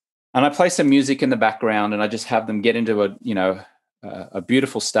 And I play some music in the background, and I just have them get into a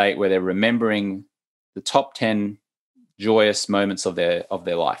beautiful state where they're remembering the top 10 joyous moments of their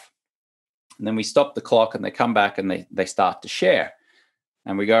life. And then we stop the clock and they come back and they start to share.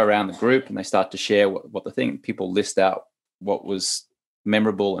 And we go around the group and they start to share what the thing, people list out what was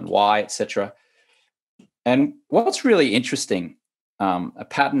memorable and why, etc. And what's really interesting, a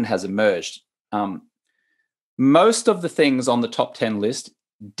pattern has emerged. Most of the things on the top 10 list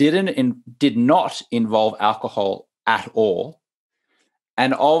did not involve alcohol at all.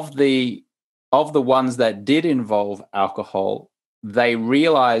 And of the ones that did involve alcohol, they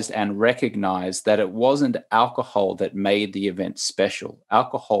realized and recognized that it wasn't alcohol that made the event special.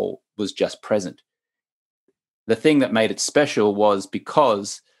 Alcohol was just present. The thing that made it special was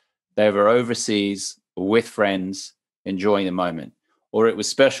because they were overseas with friends enjoying the moment, or it was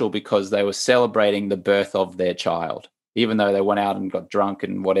special because they were celebrating the birth of their child, even though they went out and got drunk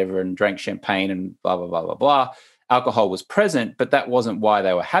and whatever and drank champagne and blah, blah, blah, blah, blah. Alcohol was present, but that wasn't why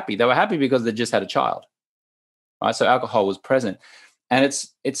they were happy. They were happy because they just had a child. Right? So alcohol was present. And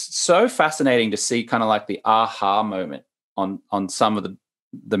it's so fascinating to see kind of like the aha moment on some of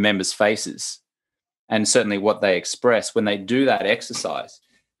the members' faces. and certainly what they express when they do that exercise,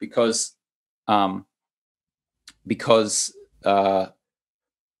 because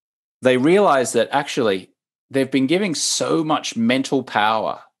they realize that actually they've been giving so much mental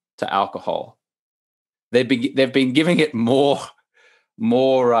power to alcohol. They've been giving it more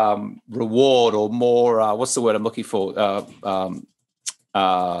reward, or more what's the word I'm looking for? I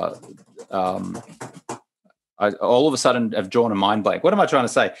all of a sudden have drawn a mind blank. What am I trying to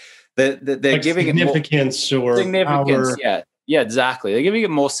say? They're like giving significance it more significance. Power. Yeah, exactly. They're giving it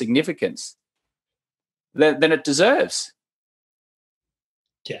more significance than it deserves.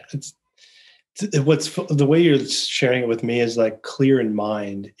 Yeah, it's what's the way you're sharing it with me is like clear in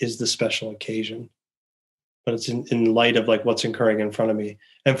mind is the special occasion, but it's in light of like what's occurring in front of me.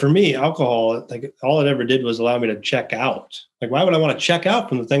 And for me, alcohol, like all it ever did was allow me to check out. Like, why would I want to check out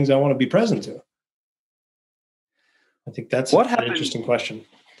from the things I want to be present to? I think that's an interesting question.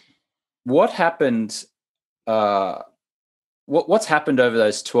 What happened? What's happened over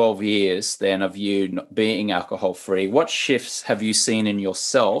those 12 years then of you being alcohol free? What shifts have you seen in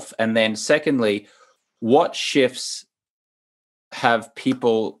yourself? And then secondly, what shifts have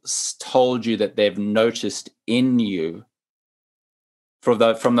people told you that they've noticed in you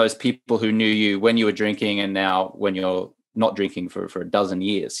from those people who knew you when you were drinking and now when you're not drinking for a dozen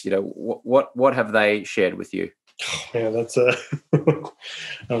years? You know, what have they shared with you? Yeah, that's I don't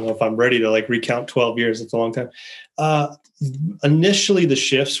know if I'm ready to like recount 12 years. It's a long time. Initially, the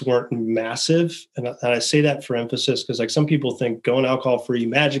shifts weren't massive. And I say that for emphasis because like some people think going alcohol free,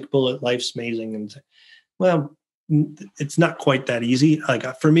 magic bullet, life's amazing. And well, it's not quite that easy.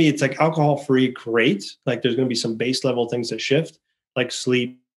 Like for me, it's like alcohol free, great. Like there's going to be some base level things that shift, like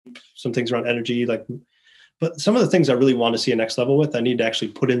sleep, some things around energy, but some of the things I really want to see a next level with, I need to actually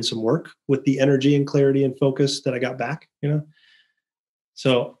put in some work with the energy and clarity and focus that I got back, you know?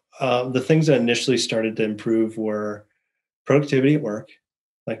 So the things that initially started to improve were productivity at work.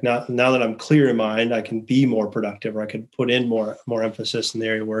 Like now that I'm clear in mind, I can be more productive, or I could put in more emphasis in the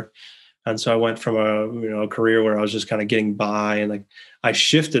area of work. And so I went from a career where I was just kind of getting by, and like I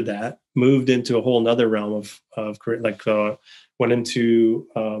shifted that, moved into a whole nother realm of career, went into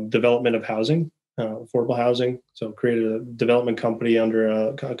development of housing. Affordable housing. So created a development company under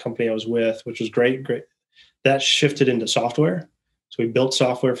a company I was with, which was great. That shifted into software. So we built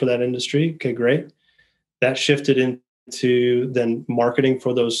software for that industry. Okay, great. That shifted into then marketing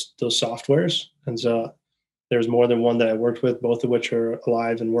for those softwares. And so there's more than one that I worked with, both of which are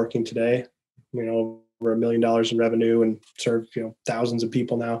alive and working today. You know, over $1 million in revenue and serve, thousands of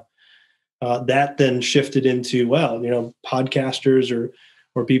people now. That then shifted into, podcasters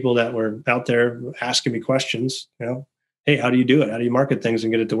or people that were out there asking me questions, hey, how do you do it? How do you market things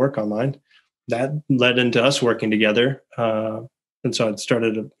and get it to work online? That led into us working together. And so it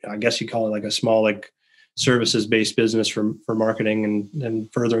started, I guess you call it like a small, like services-based business for marketing and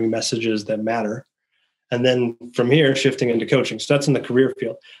furthering messages that matter. And then from here, shifting into coaching. So that's in the career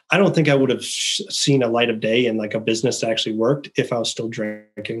field. I don't think I would have seen a light of day in like a business that actually worked if I was still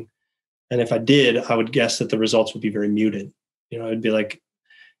drinking. And if I did, I would guess that the results would be very muted. It'd be like,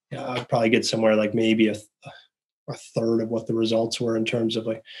 I'd probably get somewhere like maybe a third of what the results were in terms of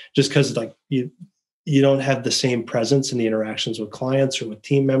like, just because like you don't have the same presence in the interactions with clients or with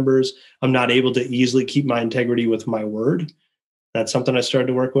team members. I'm not able to easily keep my integrity with my word. That's something I started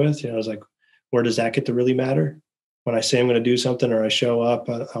to work with. I was like, where does that get to really matter? When I say I'm going to do something or I show up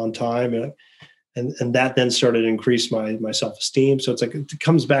on time, and that then started to increase my self-esteem. So it's like, it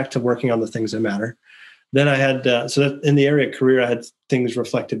comes back to working on the things that matter. Then I had, so that in the area of career, I had things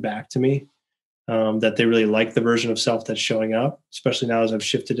reflected back to me that they really like the version of self that's showing up, especially now as I've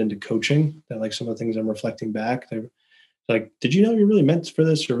shifted into coaching. That like some of the things I'm reflecting back, they're like, did you know you're really meant for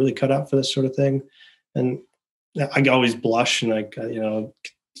this or really cut out for this sort of thing? And I always blush and like,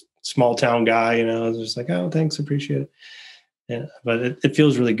 small town guy, just like, oh, thanks, appreciate it. Yeah, but it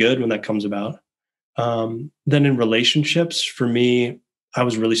feels really good when that comes about. Then in relationships, for me, I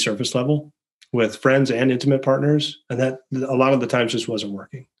was really surface level with friends and intimate partners. And that a lot of the times just wasn't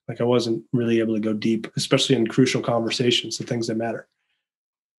working. Like I wasn't really able to go deep, especially in crucial conversations, the things that matter.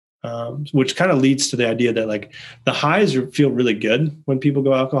 Which kind of leads to the idea that like the highs feel really good when people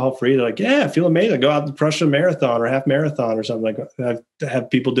go alcohol free. They're like, yeah, I feel amazing. Go out and crush a marathon or half marathon or something. Like I have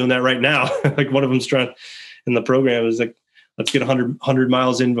people doing that right now. Like one of them's trying in the program is like, let's get 100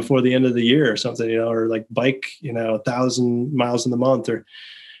 miles in before the end of the year or something, or like bike, 1,000 miles in the month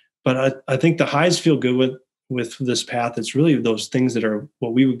but I think the highs feel good with this path. It's really those things that are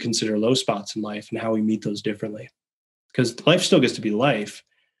what we would consider low spots in life and how we meet those differently, because life still gets to be life.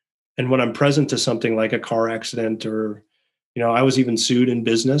 And when I'm present to something like a car accident or I was even sued in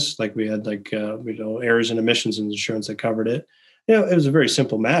business. Like we had errors and omissions insurance that covered it. It was a very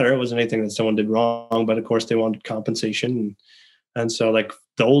simple matter. It wasn't anything that someone did wrong, but of course they wanted compensation. And so like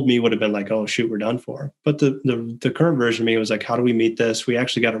the old me would have been like, oh shoot, we're done for. But the current version of me was like, how do we meet this? We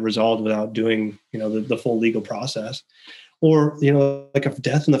actually got it resolved without doing, the full legal process. Or, like a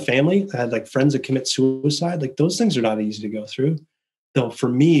death in the family. I had like friends that commit suicide. Like those things are not easy to go through. Though for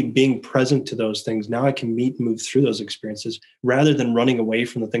me, being present to those things, now I can meet and move through those experiences rather than running away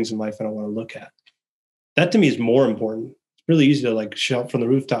from the things in life I don't want to look at. That to me is more important. It's really easy to like shout from the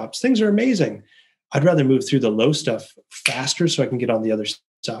rooftops. Things are amazing. I'd rather move through the low stuff faster so I can get on the other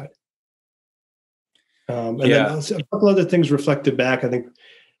side. Then a couple other things reflected back. I think,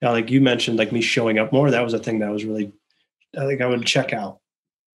 like you mentioned, like me showing up more. That was a thing that was really, I think I would check out.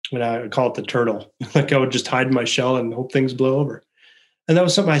 When I would call it the turtle. Like I would just hide in my shell and hope things blow over. And that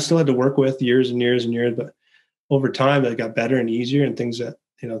was something I still had to work with years and years and years. But over time, it got better and easier, and things that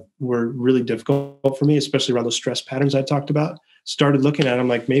were really difficult for me, especially around those stress patterns I talked about, started looking at them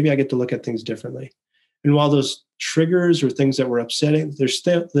like maybe I get to look at things differently. And while those triggers or things that were upsetting, they're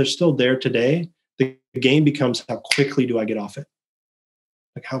still there today. The game becomes how quickly do I get off it?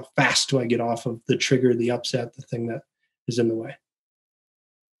 Like how fast do I get off of the trigger, the upset, the thing that is in the way?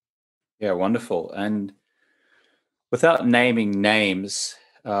 Yeah, wonderful. And without naming names,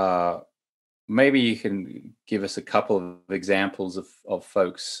 maybe you can give us a couple of examples of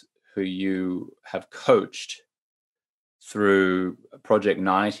folks who you have coached through Project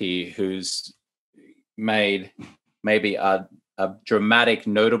 90 who's made maybe a dramatic,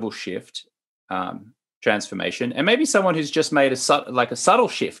 notable shift, transformation, and maybe someone who's just made a subtle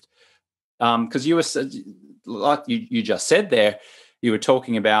shift. Because you were, like you just said there, you were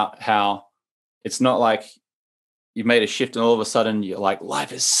talking about how it's not like you made a shift and all of a sudden you're like,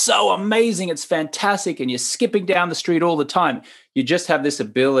 life is so amazing, it's fantastic, and you're skipping down the street all the time. You just have this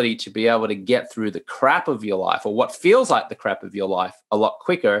ability to be able to get through the crap of your life, or what feels like the crap of your life, a lot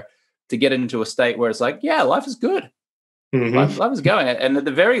quicker, to get into a state where it's like, yeah, life is good. Mm-hmm. Life is going. And at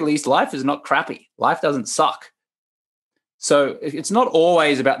the very least, life is not crappy. Life doesn't suck. So it's not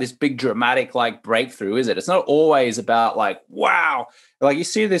always about this big dramatic like breakthrough, is it? It's not always about like, wow. Like you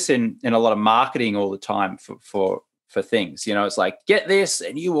see this in a lot of marketing all the time for things. It's like, get this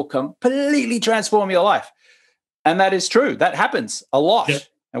and you will completely transform your life. And that is true. That happens a lot. Yeah.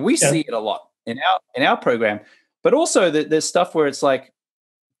 And we see it a lot in our program. But also there's stuff where it's like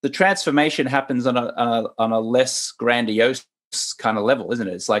the transformation happens on a less grandiose kind of level, isn't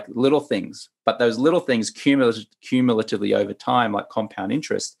it? It's like little things, but those little things cumulatively over time, like compound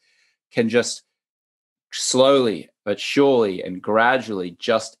interest, can just slowly but surely and gradually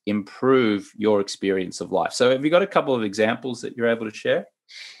just improve your experience of life. So have you got a couple of examples that you're able to share?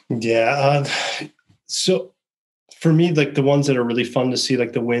 Yeah. So for me, like the ones that are really fun to see,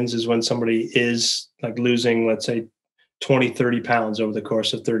 like the wins, is when somebody is like losing, let's say 20, 30 pounds over the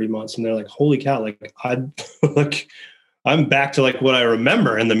course of 30 months. And they're like, holy cow, like I'm back to like what I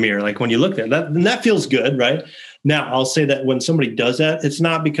remember in the mirror. Like when you look at that, then that feels good, right? Now I'll say that when somebody does that, it's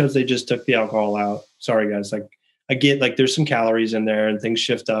not because they just took the alcohol out. Sorry guys. Like I get like there's some calories in there and things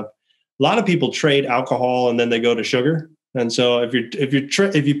shift up. A lot of people trade alcohol and then they go to sugar. And so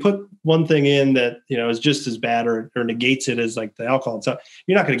if you put one thing in that, is just as bad or negates it as like the alcohol, so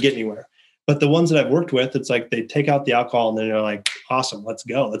you're not going to get anywhere. But the ones that I've worked with, it's like they take out the alcohol and then they're like, awesome, let's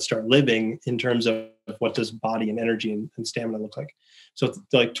go. Let's start living in terms of what does body and energy and stamina look like. So it's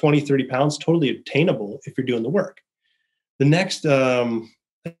like 20, 30 pounds, totally attainable if you're doing the work. The next,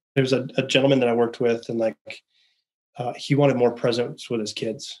 there's a gentleman that I worked with, and like he wanted more presence with his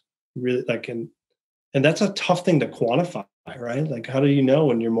kids. Really like, and that's a tough thing to quantify, right? Like, how do you know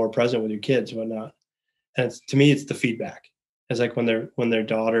when you're more present with your kids or whatnot? And to me, it's the feedback. It's like when their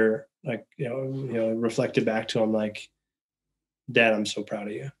daughter, like, reflected back to him, like, Dad, I'm so proud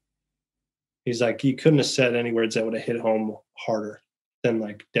of you. He's like, you couldn't have said any words that would have hit home harder than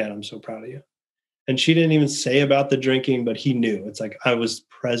like, Dad, I'm so proud of you. And she didn't even say about the drinking, but he knew. It's like, I was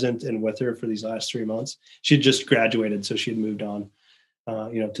present and with her for these last 3 months. She had just graduated, so she had moved on,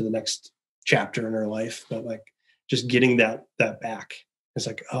 to the next chapter in her life. But like, just getting that back, it's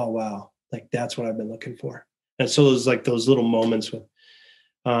like, oh wow, like that's what I've been looking for. And so there's like those little moments with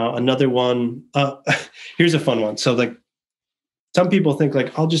another one. Here's a fun one. So like, some people think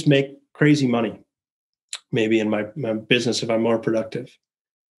like, I'll just make crazy money, maybe in my business if I'm more productive,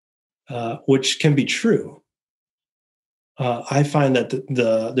 which can be true. I find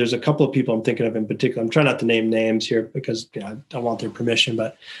that there's a couple of people I'm thinking of in particular. I'm trying not to name names here because I don't want their permission,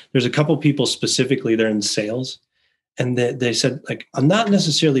 but there's a couple of people specifically, they're in sales, and they said like, I'm not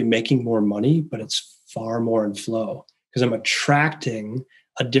necessarily making more money, but it's far more in flow. because I'm attracting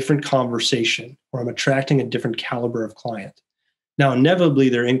a different conversation, or I'm attracting a different caliber of client. Now, inevitably,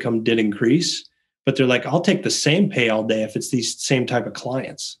 their income did increase, but they're like, I'll take the same pay all day if it's these same type of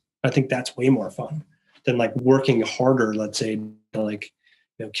clients. I think that's way more fun than like working harder, let's say, to like,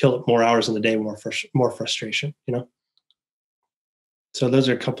 kill it more hours in the day, more frustration, So those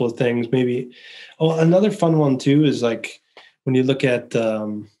are a couple of things. Maybe, another fun one too is like when you look at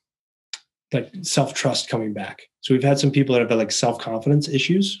like self-trust coming back. So we've had some people that have had like self-confidence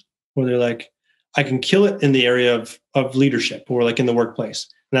issues where they're like, I can kill it in the area of leadership or like in the workplace.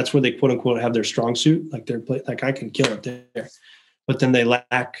 And that's where they quote unquote have their strong suit. Like like I can kill it there. But then they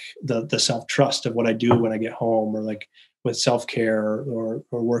lack the self-trust of what I do when I get home, or like with self-care or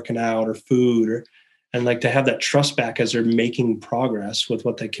working out or food, and like to have that trust back as they're making progress with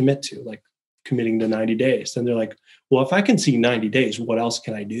what they commit to, like committing to 90 days. Then they're like, well, if I can see 90 days, what else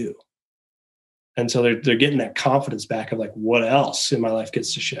can I do? And so they're getting that confidence back of like, what else in my life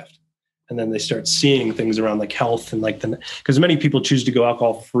gets to shift? And then they start seeing things around like health and like because many people choose to go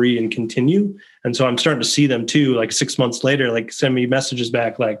alcohol free and continue. And so I'm starting to see them too, like 6 months later, like send me messages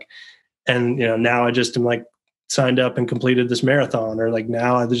back, like, and now I just am like signed up and completed this marathon, or like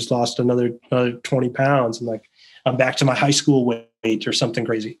now I just lost another 20 pounds and like I'm back to my high school weight or something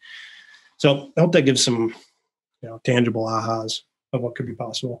crazy. So I hope that gives some tangible ahas of what could be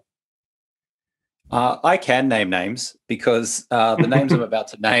possible. I can name names because the names I'm about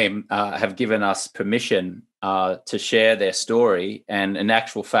to name have given us permission to share their story. And in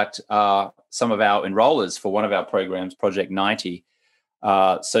actual fact, some of our enrollers for one of our programs, Project 90.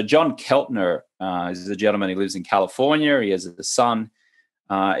 So John Keltner is a gentleman who lives in California. He has a son.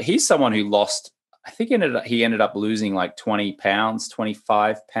 He's someone who lost, I think he ended up losing like 20 pounds,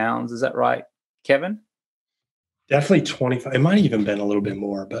 25 pounds. Is that right, Kevin? Definitely 25. It might have even been a little bit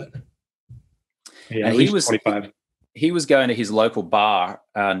more, but... Yeah, and at least 25. He was going to his local bar,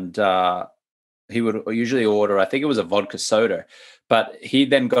 and he would usually order, I think it was a vodka soda, but he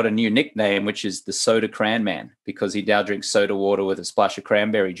then got a new nickname, which is the Soda Cran Man, because he now drinks soda water with a splash of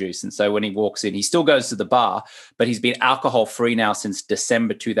cranberry juice. And so when he walks in, he still goes to the bar, but he's been alcohol free now since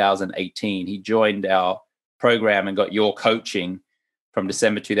December 2018. He joined our program and got your coaching from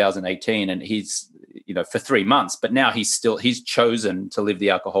December 2018, and he's for 3 months, but now he's chosen to live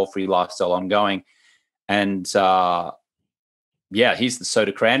the alcohol free lifestyle ongoing. And he's the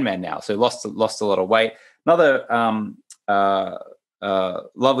Soda Cran Man now. So lost a lot of weight. Another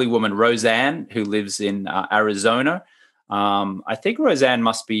lovely woman, Roseanne, who lives in Arizona. I think Roseanne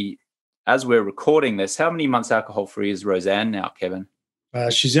must be, as we're recording this, how many months alcohol free is Roseanne now, Kevin?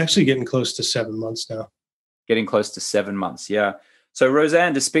 She's actually getting close to 7 months now. Getting close to 7 months, yeah. So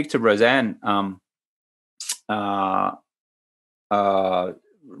Roseanne, to speak to Roseanne,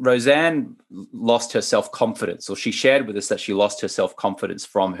 Roseanne lost her self-confidence, or she shared with us that she lost her self-confidence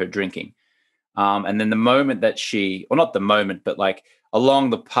from her drinking. And then the moment that not the moment, but like along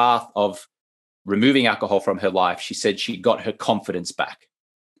the path of removing alcohol from her life, she said she got her confidence back.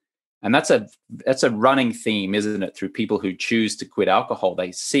 And that's a running theme, isn't it? Through people who choose to quit alcohol,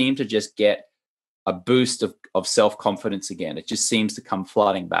 they seem to just get a boost of self-confidence again. It just seems to come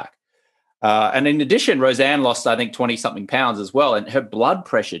flooding back. And in addition, Roseanne lost, I think, 20-something pounds as well, and her blood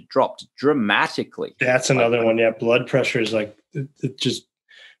pressure dropped dramatically. That's another one. Yeah, blood pressure is like, it just,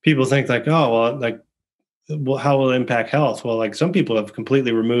 people think like, oh, well, like, well, how will it impact health? Well, like some people have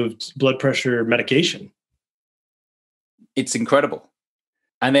completely removed blood pressure medication. It's incredible.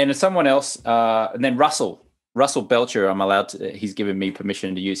 And then someone else, and then Russell Belcher, he's given me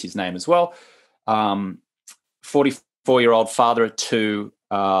permission to use his name as well. 44-year-old father of two,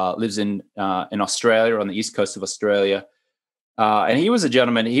 lives in Australia, on the east coast of Australia. And he was a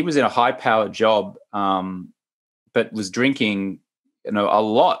gentleman, he was in a high-powered job, but was drinking a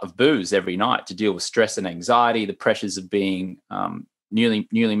lot of booze every night to deal with stress and anxiety, the pressures of being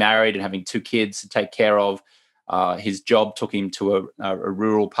newly married and having 2 kids to take care of. His job took him to a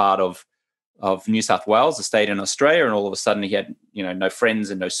rural part of New South Wales, a state in Australia, and all of a sudden he had no friends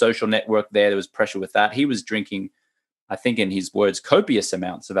and no social network there. There was pressure with that. He was drinking, I think in his words, copious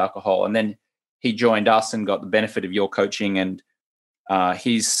amounts of alcohol. And then he joined us and got the benefit of your coaching. And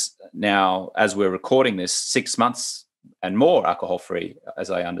he's now, as we're recording this, 6 months and more alcohol free, as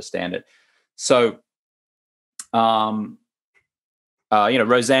I understand it. So, Roseanne's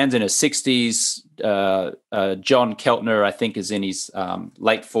in her 60s. John Keltner, I think, is in his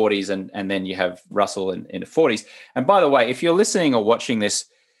late 40s. And then you have Russell in the 40s. And by the way, if you're listening or watching this,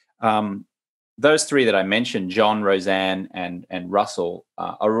 those 3 that I mentioned, John, Roseanne, and Russell,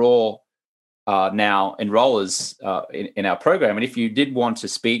 are all now enrollers in our program. And if you did want to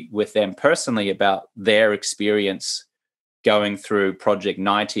speak with them personally about their experience going through Project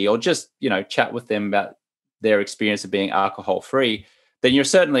 90, or just, chat with them about their experience of being alcohol-free, then you're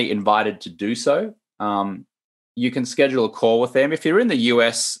certainly invited to do so. You can schedule a call with them. If you're in the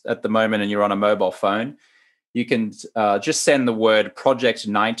US at the moment and you're on a mobile phone, you can just send the word Project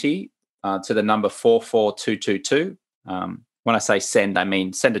 90 to the number 44222. When I say send, I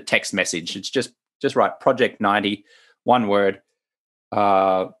mean send a text message. It's just write Project 90, one word,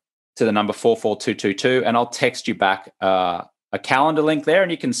 to the number 44222, and I'll text you back a calendar link there,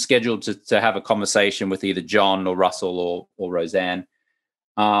 and you can schedule to have a conversation with either John or Russell or Roseanne.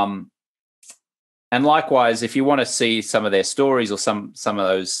 And likewise, if you want to see some of their stories, or some of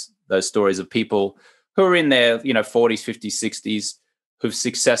those stories of people who are in their 40s, 50s, 60s, who've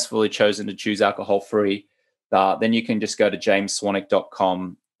successfully chosen to choose alcohol-free, then you can just go to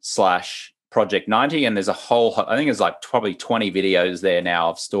jamesswanwick.com/project90, and there's a whole, I think there's like probably 20 videos there now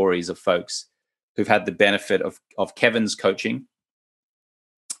of stories of folks who've had the benefit of Kevin's coaching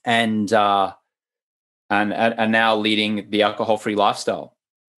and are now leading the alcohol-free lifestyle.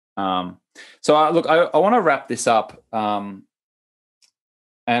 So I want to wrap this up,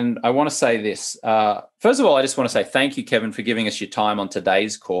 and I want to say this. First of all, I just want to say thank you, Kevin, for giving us your time on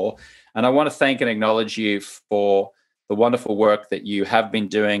today's call, and I want to thank and acknowledge you for the wonderful work that you have been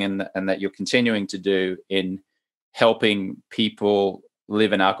doing and that you're continuing to do in helping people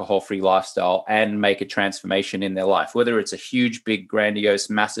live an alcohol-free lifestyle and make a transformation in their life, whether it's a huge, big, grandiose,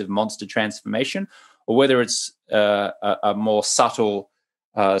 massive monster transformation, or whether it's a more subtle,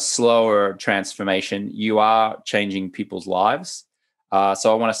 slower transformation. You are changing people's lives.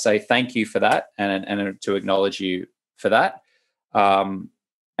 So I want to say thank you for that, and to acknowledge you for that. And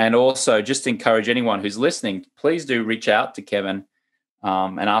also just encourage anyone who's listening, please do reach out to Kevin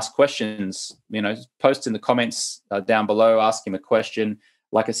and ask questions. Post in the comments down below, ask him a question.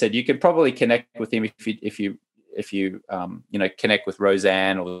 Like I said, you could probably connect with him if you connect with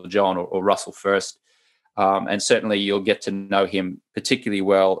Roseanne or John or Russell first. And certainly you'll get to know him particularly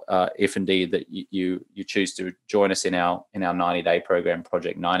well if indeed that you choose to join us in our 90-day program,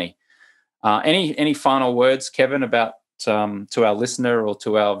 Project 90. Any final words, Kevin, about to our listener or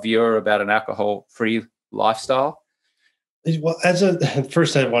to our viewer about an alcohol-free lifestyle? Well,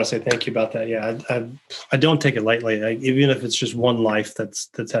 first, I want to say thank you about that. Yeah, I don't take it lightly. Even if it's just one life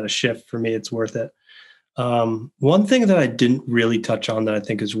that's had a shift, for me, it's worth it. One thing that I didn't really touch on that I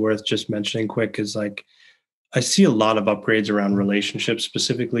think is worth just mentioning quick is I see a lot of upgrades around relationships,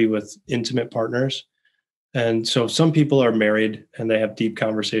 specifically with intimate partners. And so some people are married and they have deep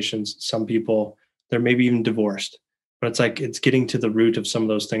conversations. Some people, they're maybe even divorced. But it's getting to the root of some of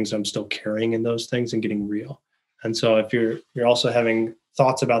those things. I'm still carrying in those things and getting real. And so if you're also having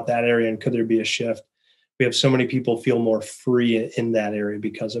thoughts about that area and could there be a shift, we have so many people feel more free in that area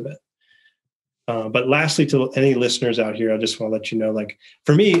because of it. But lastly, to any listeners out here, I just want to let you know,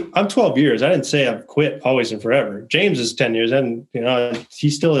 for me, I'm 12 years. I didn't say I've quit always and forever. James is 10 years. And, he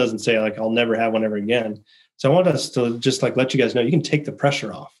still doesn't say I'll never have one ever again. So I want us to just let you guys know, you can take the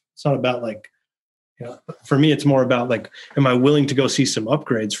pressure off. It's not about for me, it's more about am I willing to go see some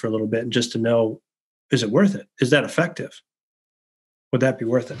upgrades for a little bit and just to know, is it worth it? Is that effective? Would that be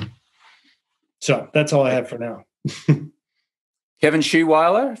worth it? So that's all I have for now. Kevin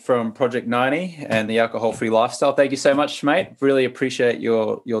Schouweiler from Project 90 and the Alcohol-Free Lifestyle. Thank you so much, mate. Really appreciate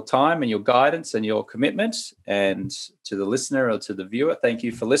your time and your guidance and your commitment. And to the listener or to the viewer, thank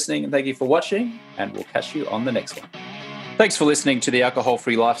you for listening and thank you for watching. And we'll catch you on the next one. Thanks for listening to the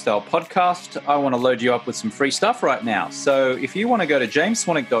Alcohol-Free Lifestyle podcast. I want to load you up with some free stuff right now. So if you want to go to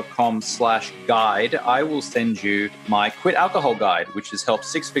jamesswanwick.com/guide, I will send you my Quit Alcohol Guide, which has helped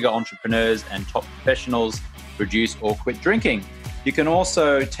six-figure entrepreneurs and top professionals reduce or quit drinking. You can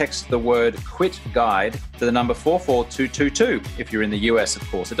also text the word QUIT GUIDE to the number 44222 if you're in the US, of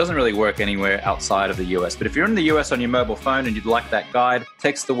course. It doesn't really work anywhere outside of the US. But if you're in the US on your mobile phone and you'd like that guide,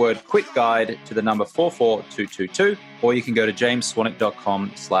 text the word QUIT GUIDE to the number 44222, or you can go to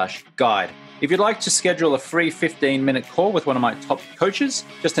jamesswanwick.com/guide. If you'd like to schedule a free 15-minute call with one of my top coaches,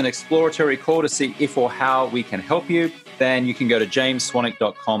 just an exploratory call to see if or how we can help you, then you can go to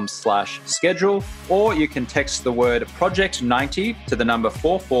jamesswanwick.com/schedule, or you can text the word Project 90 to the number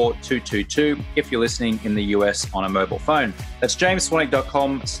 44222 if you're listening in the US on a mobile phone. That's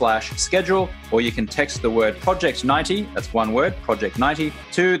jamesswanwick.com/schedule, or you can text the word Project 90, that's one word, Project 90,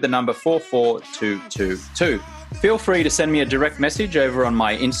 to the number 44222. Feel free to send me a direct message over on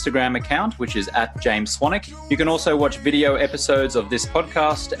my Instagram account, which is @JamesSwanwick. You can also watch video episodes of this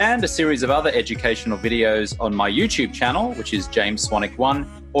podcast and a series of other educational videos on my YouTube channel, which is James Swanwick 1.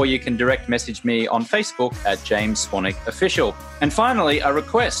 or you can direct message me on Facebook at James Swanwick Official. And finally, a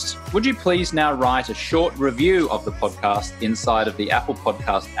request. Would you please now write a short review of the podcast inside of the Apple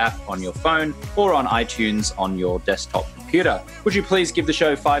Podcast app on your phone or on iTunes on your desktop computer? Would you please give the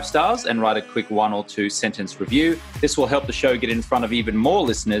show 5 stars and write a quick 1 or 2 sentence review? This will help the show get in front of even more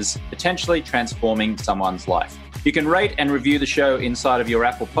listeners, potentially transforming someone's life. You can rate and review the show inside of your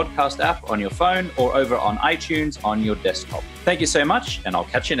Apple Podcast app on your phone or over on iTunes on your desktop. Thank you so much, and I'll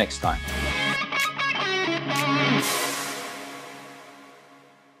catch you next time.